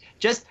 I mean,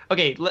 just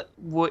okay.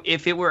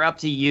 If it were up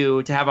to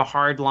you to have a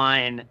hard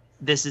line,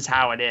 this is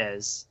how it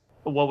is.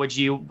 What would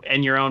you,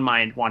 in your own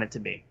mind, want it to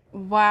be?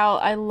 While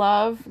I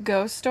love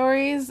ghost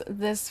stories,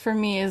 this for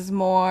me is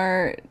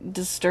more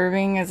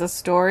disturbing as a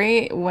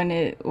story when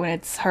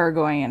it's her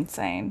going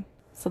insane.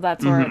 So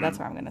that's where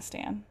I'm gonna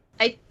stand.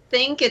 I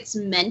think it's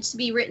meant to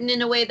be written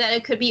in a way that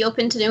it could be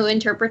open to new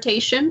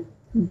interpretation,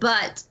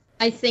 but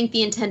I think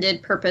the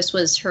intended purpose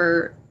was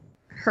her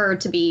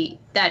to be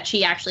that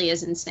she actually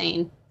is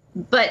insane.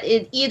 But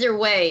either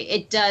way,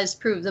 it does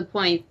prove the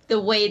point. The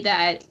way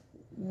that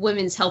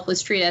women's health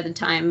was treated at the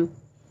time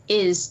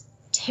is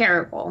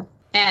terrible.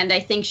 And I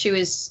think it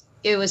was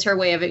her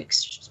way of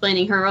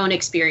explaining her own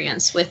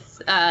experience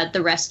with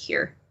the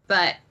rescue.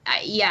 But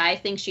I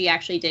think she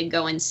actually did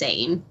go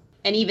insane.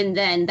 And even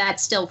then,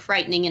 that's still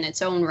frightening in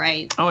its own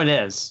right. Oh, it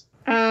is.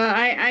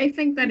 I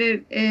think that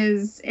it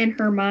is in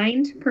her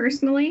mind,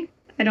 personally.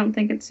 I don't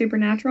think it's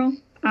supernatural.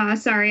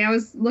 Sorry, I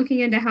was looking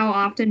into how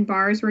often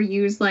bars were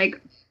used, like,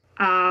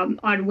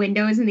 on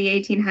windows in the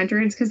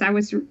 1800s, because I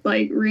was,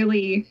 like,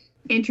 really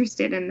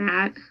interested in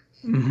that.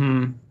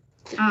 Mm-hmm.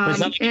 Was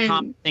that like a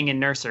common thing in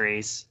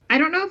nurseries? I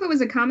don't know if it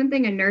was a common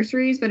thing in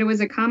nurseries, but it was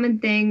a common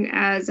thing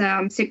as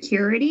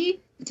security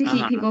to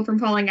keep people from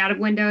falling out of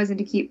windows and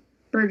to keep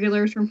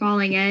burglars from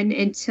falling in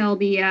until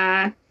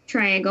the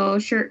Triangle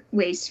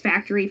Shirtwaist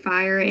Factory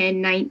fire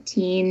in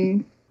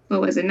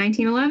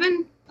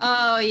 1911?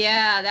 Oh,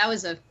 yeah, that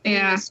was a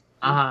famous...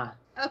 Yeah.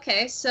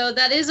 Okay, so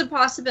that is a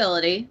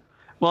possibility.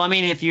 Well, I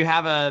mean, if you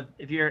have a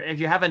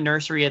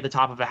nursery at the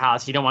top of a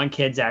house, you don't want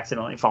kids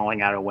accidentally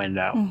falling out a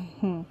window.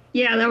 Mm-hmm.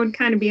 Yeah, that would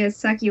kind of be a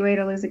sucky way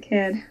to lose a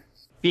kid.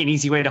 Be an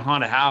easy way to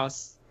haunt a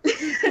house.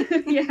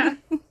 Yeah.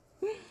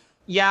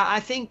 Yeah, I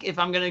think if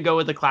I'm going to go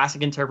with the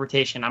classic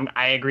interpretation,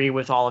 I agree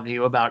with all of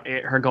you about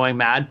her going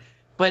mad.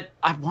 But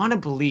I want to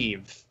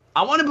believe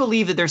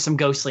that there's some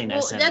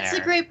ghostliness in there. That's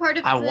the great part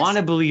of I this. want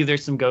to believe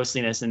there's some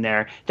ghostliness in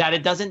there. That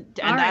it doesn't,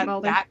 and All right,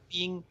 Mulder.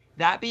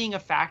 that being a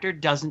factor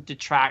doesn't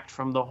detract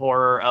from the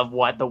horror of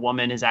what the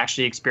woman is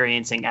actually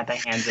experiencing at the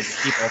hands of the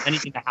people. If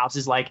anything, the house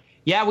is like,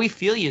 yeah, we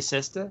feel you,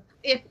 sister.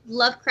 If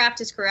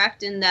Lovecraft is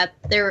correct in that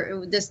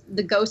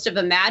the ghost of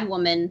a mad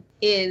woman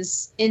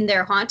is in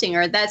there haunting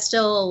her, that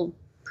still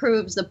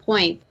proves the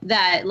point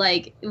that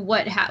like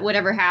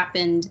whatever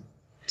happened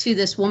to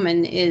this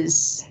woman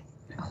is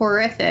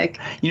horrific.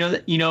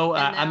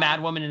 A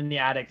mad woman in the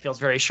attic feels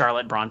very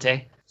Charlotte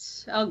Bronte.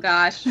 Oh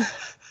gosh.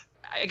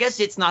 I guess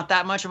it's not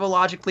that much of a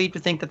logic leap to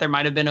think that there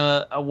might have been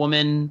a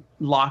woman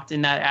locked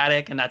in that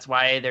attic, and that's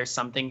why there's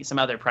some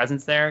other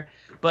presence there.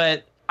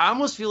 But I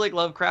almost feel like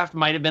Lovecraft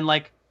might have been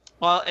like,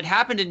 well, it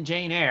happened in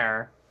Jane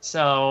Eyre,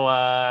 so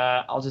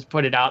I'll just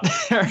put it out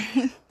there.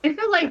 I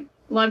feel like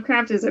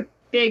Lovecraft is a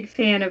big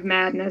fan of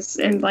madness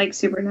and like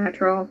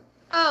supernatural,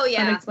 Oh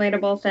yeah.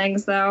 unexplainable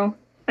things, though.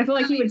 I feel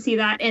like he would see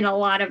that in a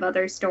lot of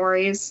other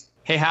stories.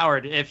 Hey,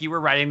 Howard, if you were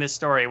writing this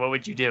story, what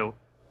would you do?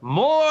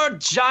 More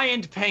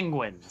giant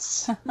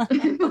penguins.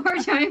 More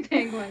giant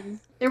penguins.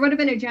 There would have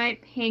been a giant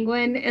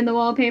penguin in the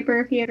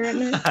wallpaper if he had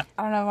written it. I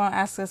don't know if I want to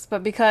ask this,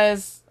 but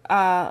because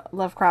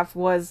Lovecraft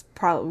was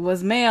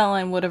male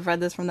and would have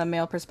read this from the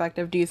male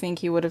perspective, do you think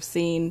he would have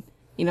seen,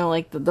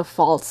 like the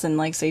faults in,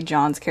 like, say,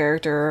 John's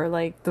character, or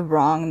like the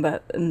wrong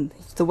and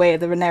the way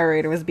the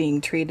narrator was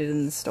being treated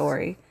in the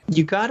story?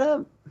 You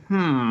gotta,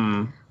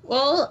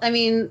 Well,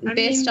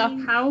 based off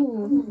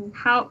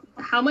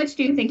how much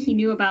do you think he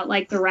knew about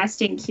like the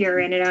resting cure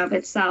in and of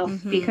itself?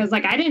 Mm-hmm. Because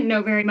like I didn't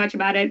know very much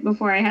about it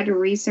before I had to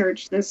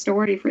research the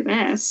story for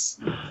this.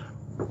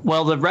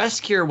 Well, the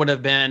rest cure would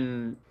have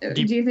been.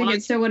 Do you think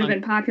it still would have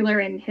been popular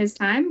in his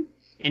time?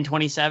 In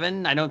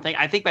 27?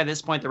 I think by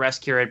this point the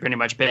rest cure had pretty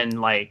much been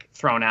like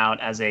thrown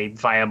out as a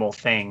viable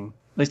thing.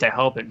 At least I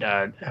hope it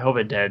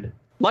did.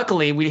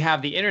 Luckily, we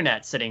have the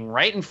internet sitting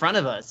right in front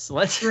of us.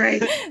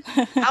 Right.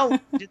 How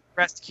did the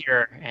rest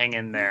cure hang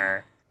in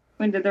there?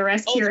 When did the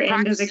rest cure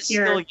end as a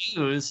cure?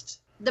 Still used.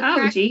 the Oh,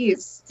 practice geez.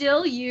 is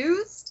still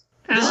used.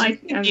 This is I'm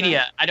Wikipedia.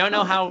 not- I don't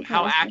know how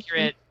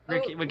accurate Oh,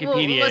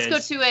 Wikipedia let's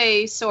is. go to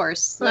a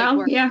source.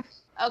 Well, yeah.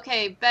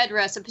 Okay, bed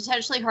rest, a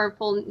potentially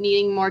harmful,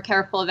 needing more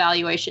careful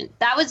evaluation.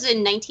 That was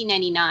in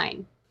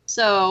 1999.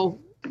 So,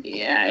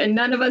 Yeah, and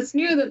none of us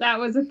knew that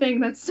was a thing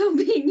that's still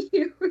being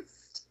used.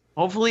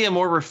 Hopefully a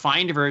more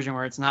refined version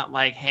where it's not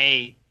like,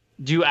 hey,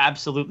 do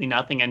absolutely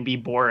nothing and be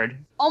bored.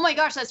 oh my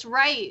gosh, that's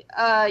right.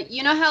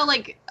 You know how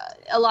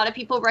a lot of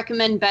people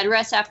recommend bed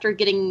rest after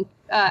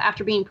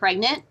being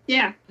pregnant?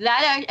 Yeah.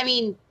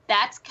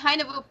 That's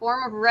kind of a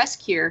form of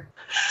rest cure.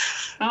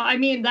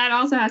 That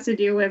also has to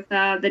do with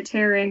the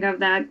tearing of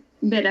that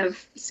bit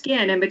of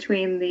skin in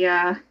between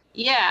the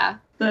Yeah.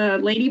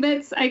 lady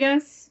bits, I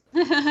guess.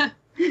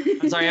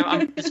 I'm sorry,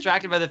 I'm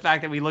distracted by the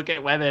fact that we look at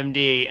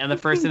WebMD and the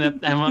first thing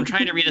and I'm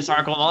trying to read this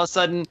article and all of a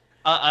sudden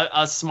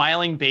a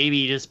smiling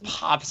baby just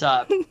pops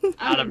up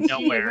out of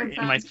nowhere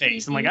in my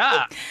face. I'm like,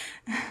 Ah,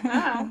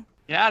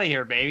 get out of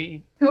here,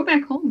 baby. go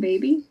back home,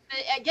 baby.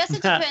 I guess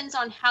it depends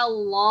on how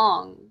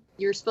long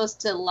you're supposed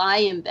to lie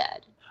in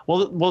bed.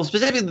 Well,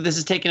 specifically, this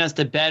is taking us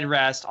to bed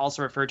rest,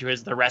 also referred to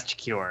as the rest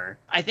cure.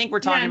 I think we're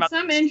talking about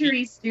some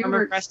injuries do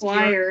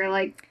require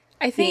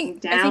I think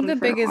down the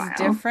for a biggest while.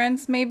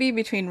 difference maybe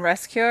between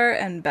rest cure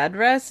and bed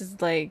rest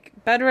is like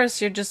bed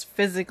rest you're just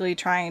physically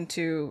trying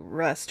to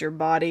rest your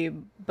body,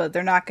 but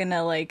they're not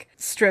gonna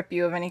strip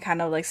you of any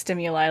kind of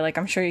stimuli. Like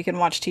I'm sure you can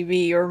watch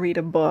TV or read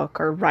a book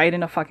or write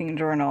in a fucking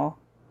journal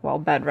while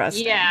bed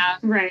resting. Yeah.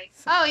 Right.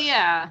 Oh,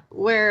 yeah.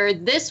 Where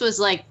this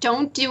was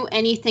don't do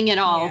anything at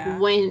all Yeah.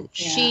 when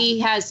she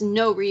has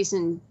no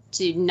reason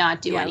to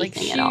not do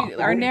anything at all.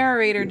 Our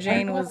narrator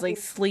Jane was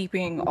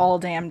sleeping all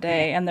damn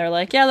day, and they're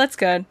like, yeah, that's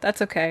good.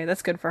 That's okay.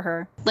 That's good for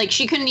her.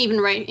 She couldn't even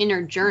write in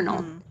her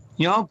journal.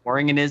 You know how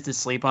boring it is to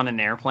sleep on an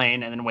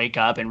airplane and then wake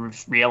up and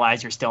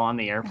realize you're still on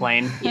the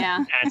airplane? Yeah.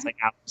 And it's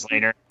hours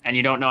later, and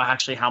you don't know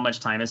actually how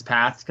much time has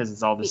passed because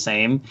it's all the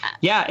same.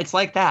 Yeah, it's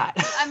like that.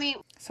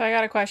 So I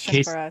got a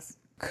question for us.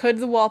 Could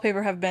the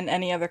wallpaper have been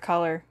any other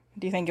color?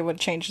 Do you think it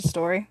would change the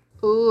story?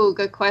 Ooh,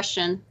 good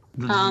question.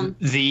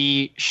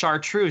 The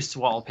chartreuse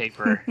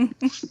wallpaper.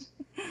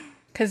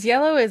 Because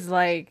yellow is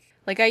I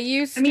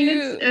used to...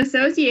 it's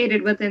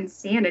associated with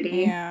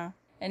insanity. Yeah.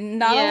 And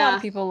not a lot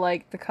of people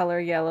like the color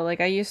yellow.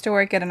 I used to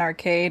work at an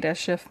arcade as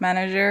shift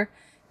manager,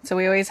 so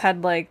we always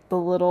had the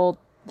little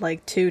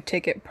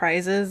 2-ticket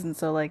prizes, and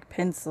so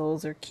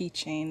pencils or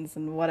keychains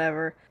and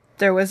whatever.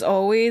 There was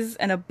always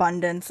an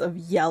abundance of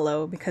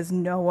yellow because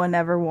no one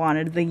ever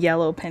wanted the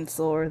yellow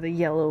pencil or the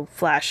yellow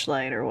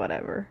flashlight or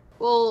whatever.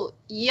 Well,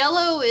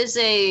 yellow is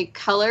a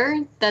color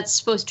that's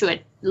supposed to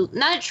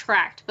not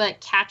attract, but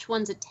catch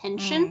one's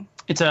attention.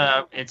 It's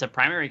a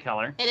primary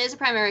color. It is a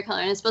primary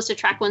color, and it's supposed to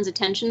attract one's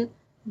attention,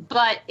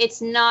 but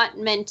it's not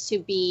meant to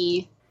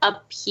be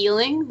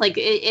appealing.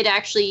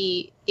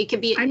 It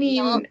could be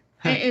yellow.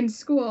 in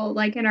school,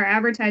 like in our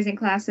advertising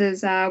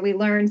classes, we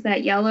learned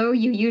that yellow,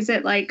 you use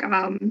it like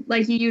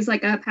you use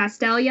like a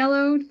pastel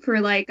yellow for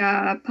like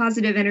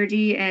positive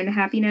energy and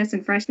happiness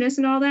and freshness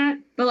and all that.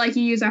 But like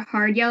you use a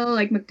hard yellow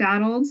like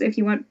McDonald's if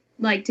you want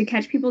like to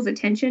catch people's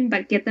attention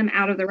but get them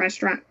out of the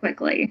restaurant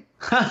quickly.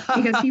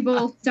 Because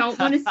people don't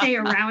want to stay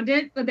around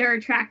it, but they're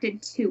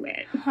attracted to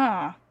it.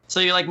 Huh. So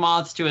you're like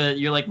moths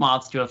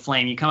to a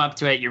flame. You come up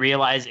to it, you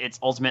realize it's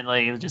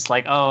ultimately just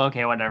like, oh,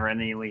 okay, whatever, and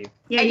then you leave.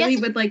 Yeah, you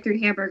leave with like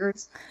 3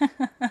 hamburgers.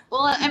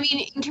 Well, I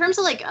mean, in terms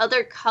of like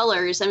other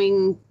colors, I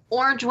mean,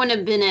 orange wouldn't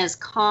have been as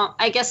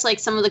I guess like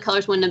some of the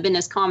colors wouldn't have been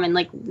as common.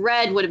 Like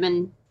red wouldn't have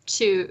been as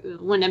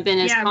common.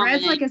 Yeah,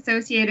 red's like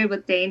associated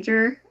with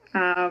danger.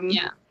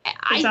 Yeah.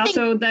 It's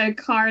also the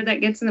car that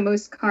gets in the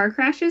most car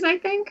crashes, I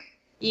think.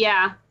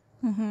 Yeah.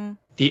 Mm-hmm.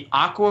 The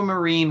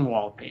aquamarine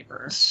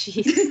wallpaper.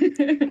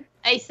 Jeez.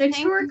 The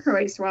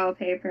turquoise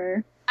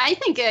wallpaper. I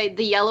think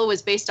the yellow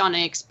was based on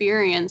an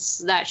experience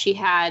that she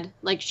had.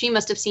 Like, she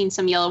must have seen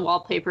some yellow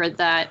wallpaper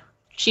that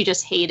she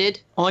just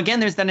hated. Well, again,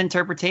 there's that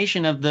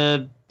interpretation of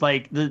the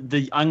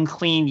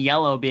unclean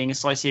yellow being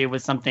associated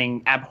with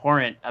something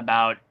abhorrent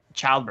about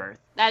childbirth.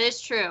 That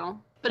is true.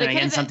 But and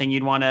again, something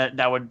you'd want to,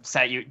 that would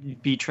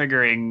be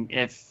triggering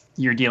if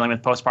you're dealing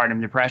with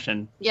postpartum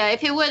depression. Yeah,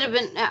 if it would have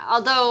been,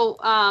 although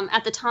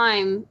at the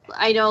time,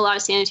 I know a lot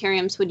of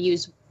sanitariums would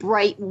use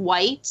bright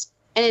white,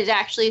 and it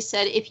actually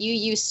said if you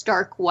use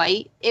stark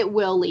white, it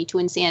will lead to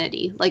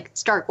insanity, like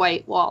stark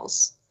white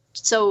walls.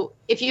 So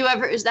if you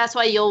ever, that's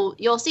why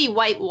you'll see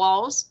white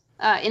walls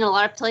in a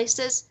lot of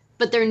places,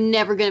 but they're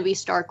never going to be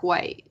stark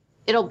white.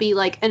 It'll be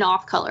like an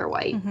off-color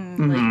white.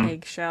 Mm-hmm. Like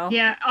eggshell.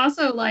 Yeah,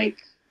 also like,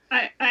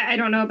 I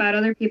don't know about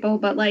other people,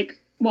 but like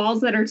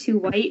walls that are too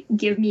white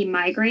give me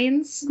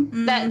migraines.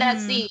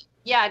 That's the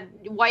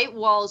white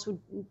walls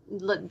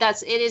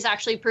it is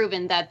actually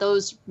proven that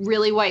those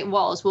really white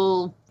walls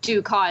will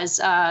cause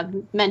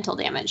mental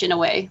damage in a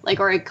way, like,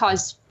 or it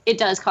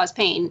does cause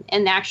pain.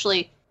 And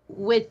actually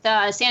with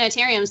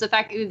sanitariums, the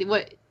fact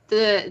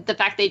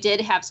they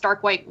did have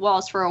stark white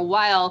walls for a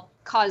while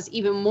caused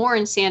even more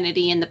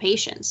insanity in the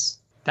patients.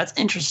 That's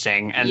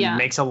interesting and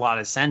makes a lot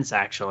of sense,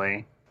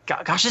 actually.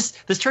 Gosh,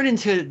 this turned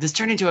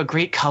into a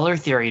great color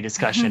theory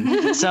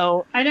discussion.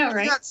 So I know,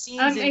 right?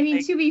 I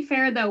mean, to be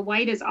fair, though,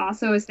 white is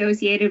also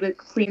associated with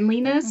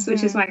cleanliness,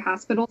 which is why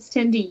hospitals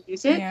tend to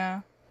use it.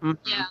 Yeah.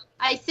 Mm-hmm. Yeah,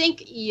 I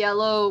think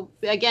yellow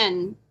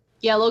can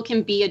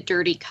be a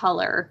dirty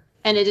color,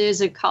 and it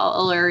is a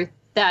color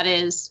that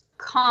is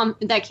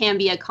that can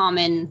be a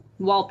common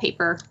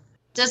wallpaper.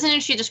 Doesn't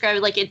she describe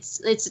it like it's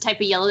the type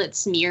of yellow that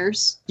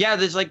smears? Yeah,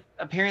 there's like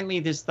apparently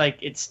there's like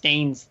it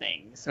stains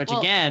things, which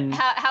again,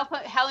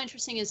 how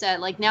interesting is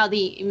that? Like now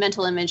the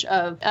mental image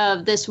of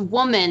this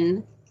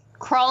woman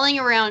crawling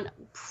around,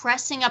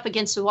 pressing up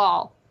against the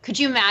wall. Could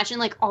you imagine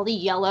like all the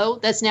yellow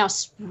that's now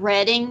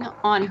spreading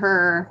on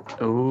her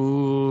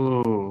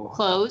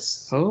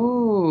clothes?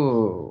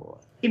 Oh.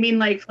 You mean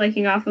like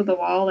flaking off of the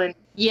wall and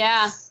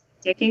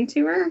sticking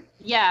to her?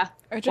 Yeah.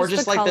 Or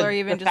just the color,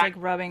 just like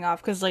rubbing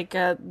off, because like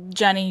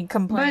Jenny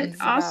complains.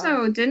 But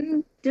also,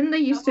 didn't they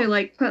used to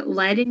like put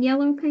lead in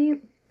yellow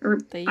paint? Or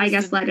I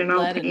guess lead in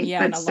all paint,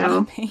 but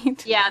still.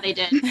 Paint. Yeah, they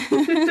did.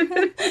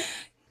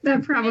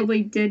 That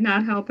probably did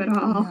not help at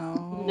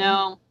all.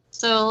 No.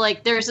 So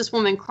like, there's this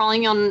woman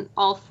crawling on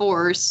all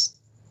fours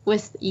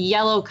with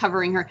yellow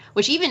covering her,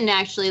 which even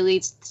actually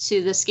leads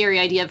to the scary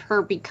idea of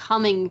her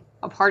becoming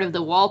a part of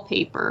the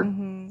wallpaper.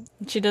 Mm-hmm.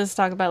 She does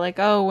talk about like,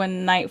 oh,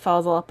 when night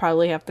falls, I'll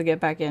probably have to get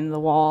back in the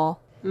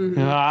wall.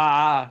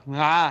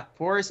 Mm-hmm.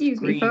 Forest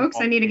Excuse me, folks.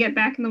 I need to get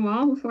back in the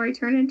wall before I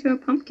turn into a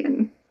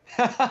pumpkin.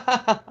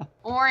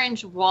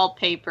 Orange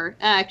wallpaper.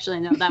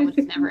 Actually, no, that would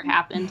have never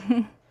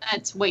happened.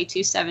 That's way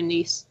too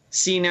 70s.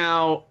 See,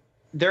 now,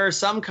 there are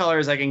some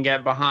colors I can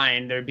get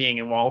behind there being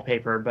in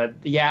wallpaper, but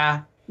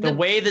the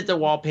way that the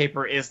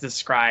wallpaper is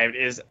described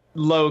is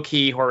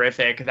low-key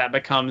horrific. That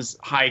becomes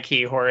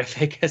high-key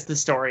horrific as the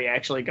story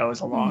actually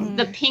goes along.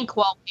 The pink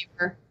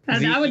wallpaper.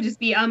 That would just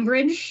be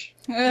Umbridge.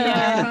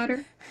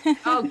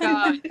 Oh,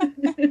 God.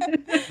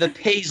 The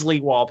Paisley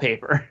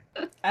wallpaper.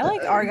 I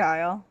like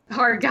Argyle.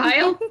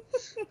 Argyle?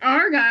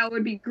 Argyle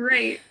would be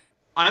great.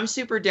 I'm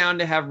super down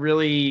to have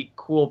really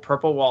cool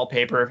purple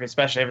wallpaper,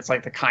 especially if it's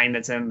like the kind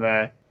that's in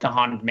the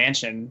Haunted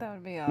Mansion. That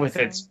would be awesome. With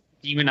its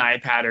demon eye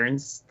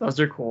patterns. Those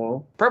are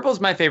cool. Purple's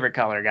my favorite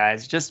color,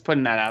 guys. Just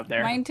putting that out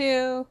there. Mine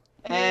too.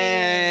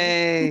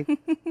 Hey!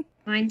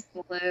 Mine's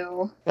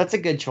blue. That's a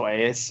good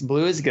choice.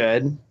 Blue is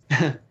good.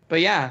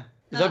 But yeah,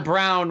 the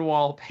brown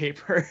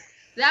wallpaper.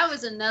 That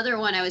was another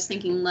one I was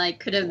thinking, like,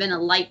 could have been a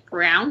light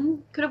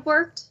brown. Could have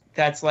worked.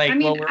 That's like,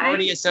 we're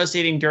already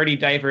associating dirty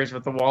diapers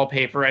with the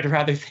wallpaper. I'd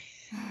rather think,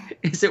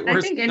 is it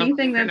worse? I think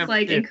anything that's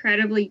like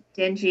incredibly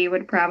dingy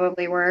would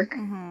probably work.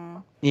 Mm-hmm.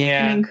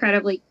 Yeah. And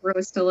incredibly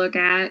gross to look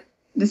at,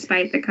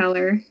 despite the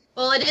color.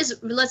 Well, it is,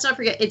 let's not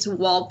forget, it's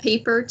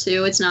wallpaper,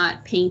 too. It's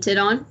not painted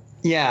on.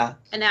 Yeah.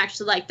 And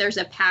actually, like, there's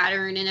a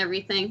pattern and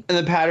everything. And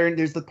the pattern,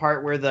 there's the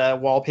part where the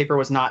wallpaper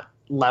was not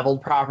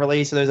leveled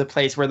properly. So there's a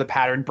place where the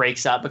pattern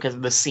breaks up because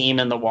of the seam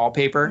in the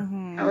wallpaper.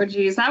 Mm-hmm. Oh,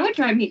 geez, that would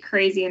drive me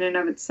crazy in and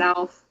of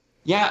itself.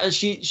 Yeah,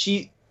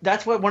 she.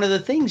 That's what one of the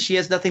things. She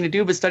has nothing to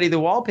do but study the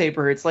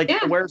wallpaper. It's like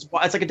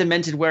it's like a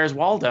demented Where's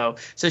Waldo.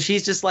 So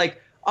she's just like,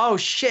 oh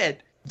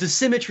shit, the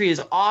symmetry is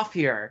off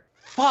here.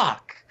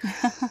 Fuck.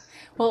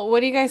 Well, what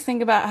do you guys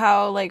think about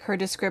how like her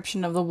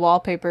description of the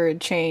wallpaper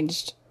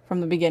changed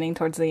from the beginning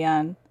towards the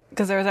end?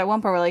 Because there was at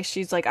one point where like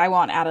she's like, I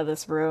want out of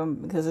this room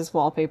because this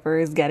wallpaper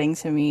is getting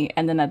to me,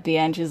 and then at the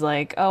end she's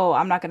like, oh,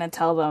 I'm not gonna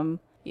tell them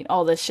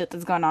all this shit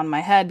that's going on in my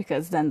head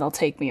because then they'll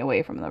take me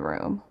away from the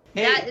room.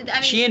 Hey,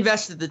 she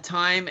invested the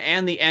time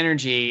and the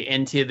energy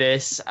into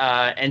this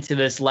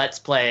Let's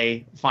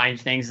Play find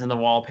things in the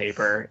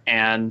wallpaper,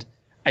 and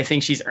I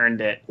think she's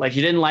earned it. Like,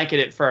 she didn't like it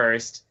at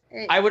first.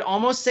 I would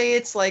almost say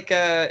it's like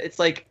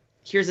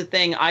here's the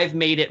thing, I've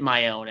made it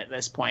my own at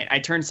this point. I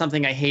turned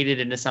something I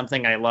hated into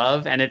something I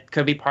love, and it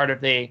could be part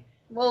of the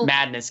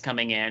madness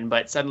coming in,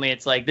 but suddenly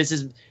it's like this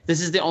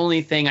is the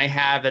only thing I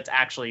have that's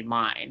actually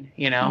mine,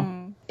 you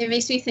know? It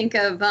makes me think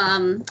of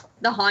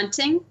The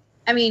Haunting.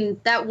 I mean,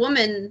 that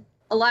woman,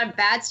 a lot of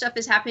bad stuff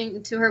is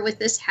happening to her with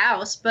this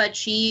house, but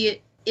she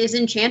is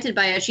enchanted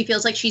by it. She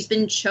feels like she's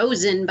been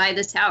chosen by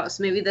this house.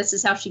 Maybe this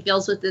is how she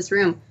feels with this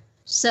room.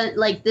 So,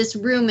 like, this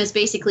room has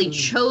basically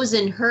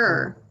chosen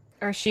her.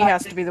 Or she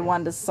has to be the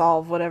one to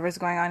solve whatever's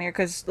going on here,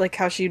 because like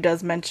how she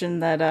does mention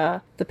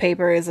that the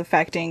paper is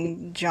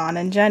affecting John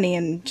and Jenny,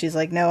 and she's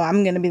like, no,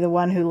 I'm going to be the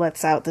one who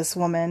lets out this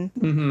woman.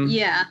 Mm-hmm.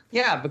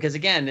 Yeah, because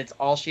again, it's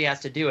all she has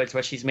to do. It's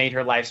what she's made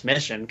her life's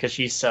mission because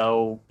she's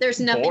so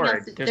there's nothing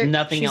bored. There's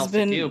nothing else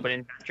to do but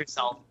invest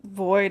herself.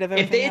 Void of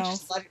everything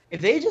else.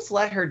 If they just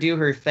let her do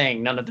her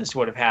thing, none of this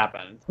would have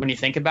happened. When you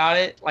think about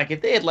it, like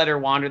if they had let her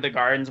wander the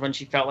gardens when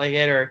she felt like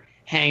it, or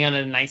hang on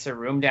in a nicer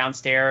room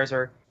downstairs,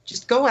 or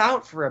just go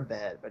out for a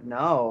bit. But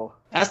no,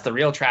 that's the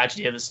real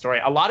tragedy of the story.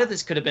 A lot of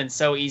this could have been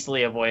so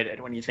easily avoided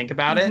when you think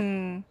about it.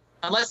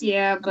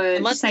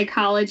 Unless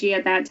psychology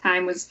at that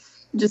time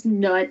was just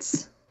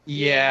nuts.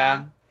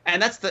 Yeah.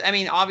 And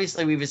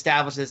obviously we've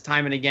established this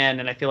time and again,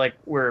 and I feel like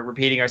we're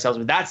repeating ourselves,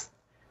 but that's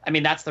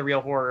the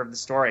real horror of the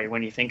story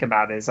when you think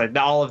about it. It's like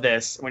all of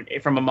this,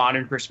 from a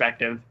modern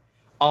perspective,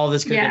 all of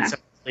this could have been so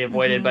easily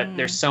avoided, but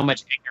there's so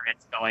much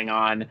ignorance going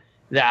on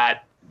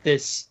that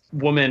this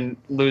woman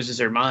loses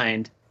her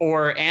mind,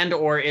 or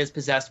is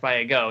possessed by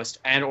a ghost,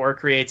 or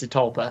creates a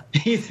tulpa,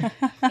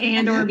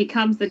 or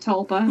becomes the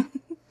tulpa,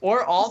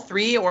 or all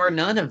three, or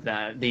none of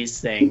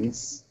these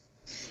things,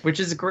 which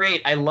is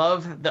great. I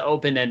love the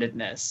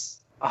open-endedness.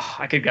 Oh,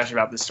 I could gush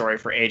about this story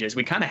for ages.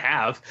 We kind of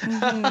have.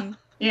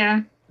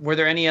 Yeah. Were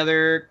there any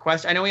other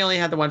questions? I know we only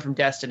had the one from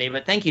Destiny,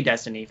 but thank you,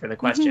 Destiny, for the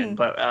question.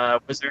 But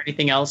was there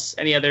anything else?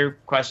 Any other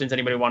questions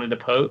anybody wanted to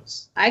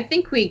pose? I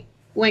think we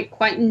went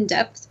quite in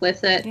depth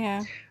with it.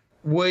 Yeah.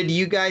 Would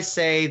you guys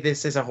say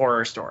this is a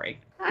horror story?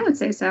 I would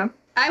say so.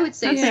 I would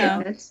say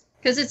so.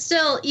 Because it's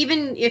still,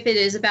 even if it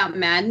is about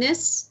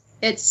madness,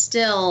 it's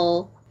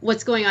still,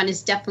 what's going on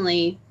is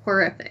definitely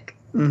horrific.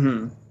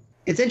 Mm-hmm.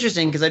 It's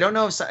interesting because I don't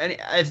know if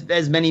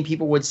as many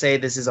people would say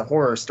this is a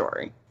horror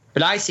story,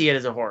 but I see it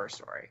as a horror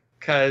story.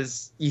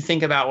 Because you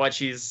think about what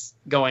she's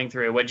going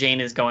through, what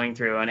Jane is going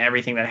through, and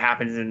everything that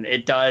happens, and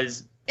it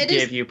does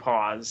give you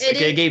pause.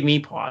 It gave me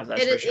pause,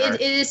 that's for sure.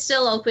 It is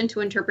still open to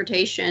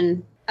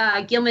interpretation.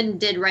 Gilman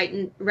did write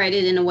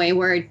it in a way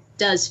where it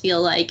does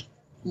feel like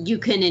you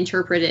can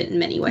interpret it in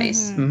many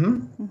ways.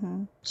 Mm-hmm.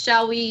 Mm-hmm.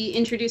 Shall we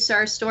introduce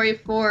our story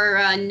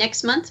for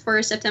next month,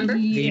 for September?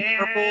 The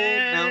Purple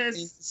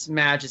Mountain's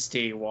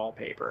Majesty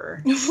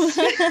wallpaper.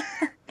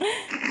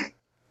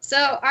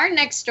 So our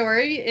next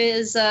story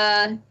is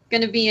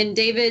going to be in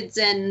David's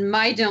and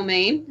my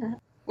domain.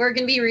 We're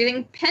going to be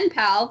reading Pen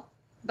Pal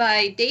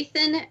by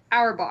Dathan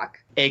Auerbach.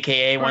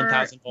 A.K.A.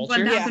 1000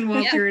 Vultures. 1000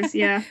 Vultures,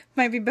 yeah.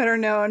 Might be better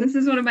known. This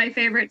is one of my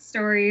favorite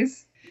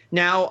stories.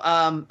 Now,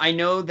 I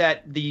know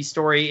that the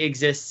story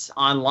exists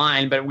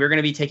online, but we're going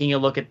to be taking a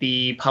look at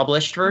the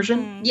published version.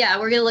 Mm-hmm. Yeah,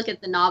 we're going to look at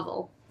the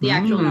novel. The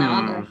actual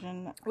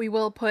novel. We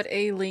will put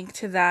a link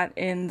to that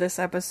in this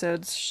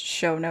episode's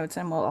show notes,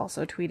 and we'll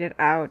also tweet it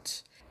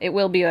out. It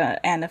will be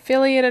an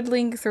affiliated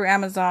link through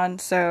Amazon,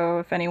 so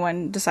if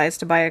anyone decides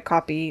to buy a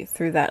copy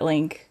through that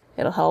link,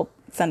 it'll help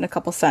send a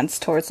couple cents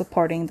towards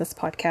supporting this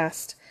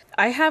podcast.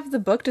 I have the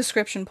book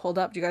description pulled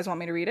up. Do you guys want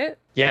me to read it?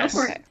 Yes.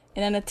 Okay.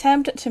 In an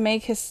attempt to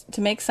make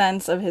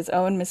sense of his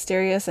own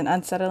mysterious and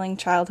unsettling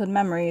childhood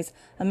memories,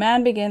 a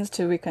man begins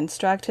to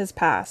reconstruct his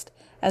past.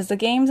 As the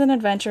games and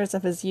adventures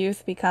of his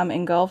youth become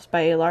engulfed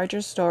by a larger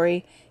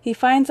story, he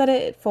finds that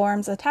it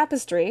forms a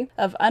tapestry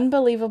of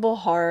unbelievable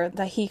horror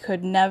that he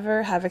could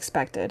never have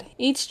expected.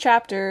 Each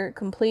chapter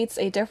completes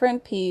a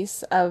different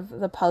piece of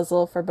the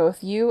puzzle for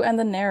both you and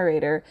the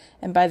narrator,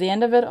 and by the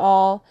end of it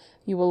all,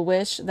 you will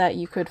wish that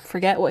you could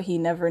forget what he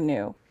never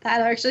knew.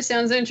 That actually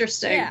sounds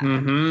interesting. Yeah.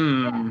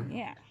 Mm-hmm.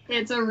 Yeah.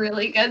 It's a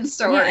really good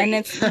story. Yeah, and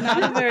it's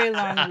not a very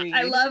long read.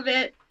 I love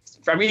it.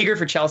 I'm eager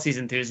for Chelsea's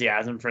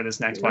enthusiasm for this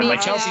next one. Like,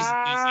 Chelsea's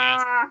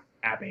enthusiasm.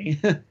 Happy.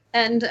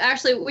 And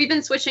actually, we've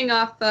been switching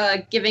off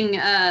giving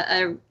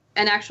a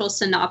an actual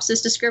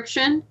synopsis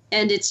description,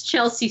 and it's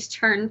Chelsea's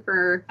turn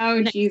for.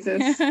 Oh,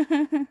 Jesus.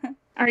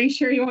 Are you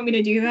sure you want me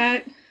to do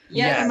that?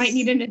 Yes. I might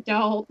need an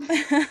adult.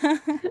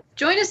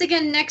 Join us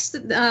again next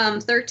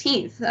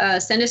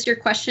 13th. Send us your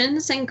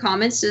questions and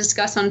comments to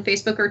discuss on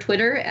Facebook or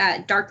Twitter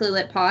at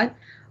darklylitpod,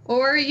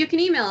 or you can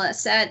email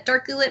us at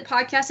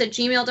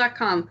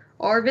darklylitpodcast@gmail.com,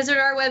 or visit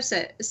our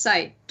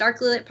website,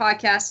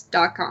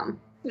 darklylitpodcast.com.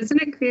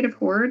 Isn't it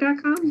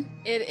creativehorror.com?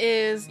 It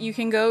is. You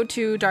can go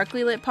to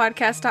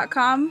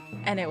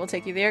darklylitpodcast.com and it will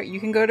take you there. You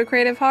can go to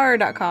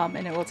creativehorror.com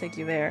and it will take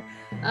you there.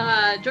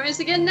 Join us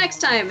again next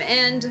time,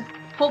 and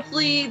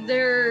hopefully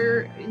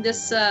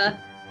this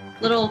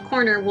little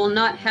corner will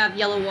not have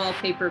yellow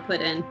wallpaper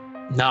put in.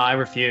 No, I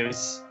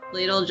refuse.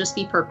 It'll just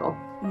be purple.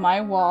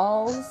 My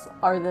walls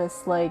are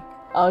this, like,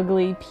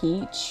 ugly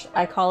peach.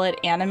 I call it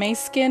anime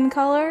skin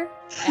color.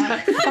 And I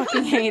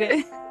fucking hate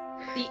it.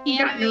 The You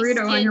got anime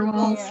Naruto on your skin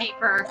walls.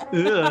 wallpaper.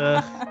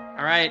 Ugh.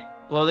 All right,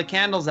 blow the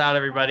candles out,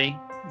 everybody.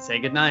 Say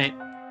goodnight.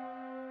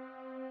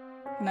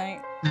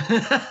 Night.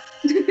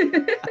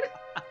 Night.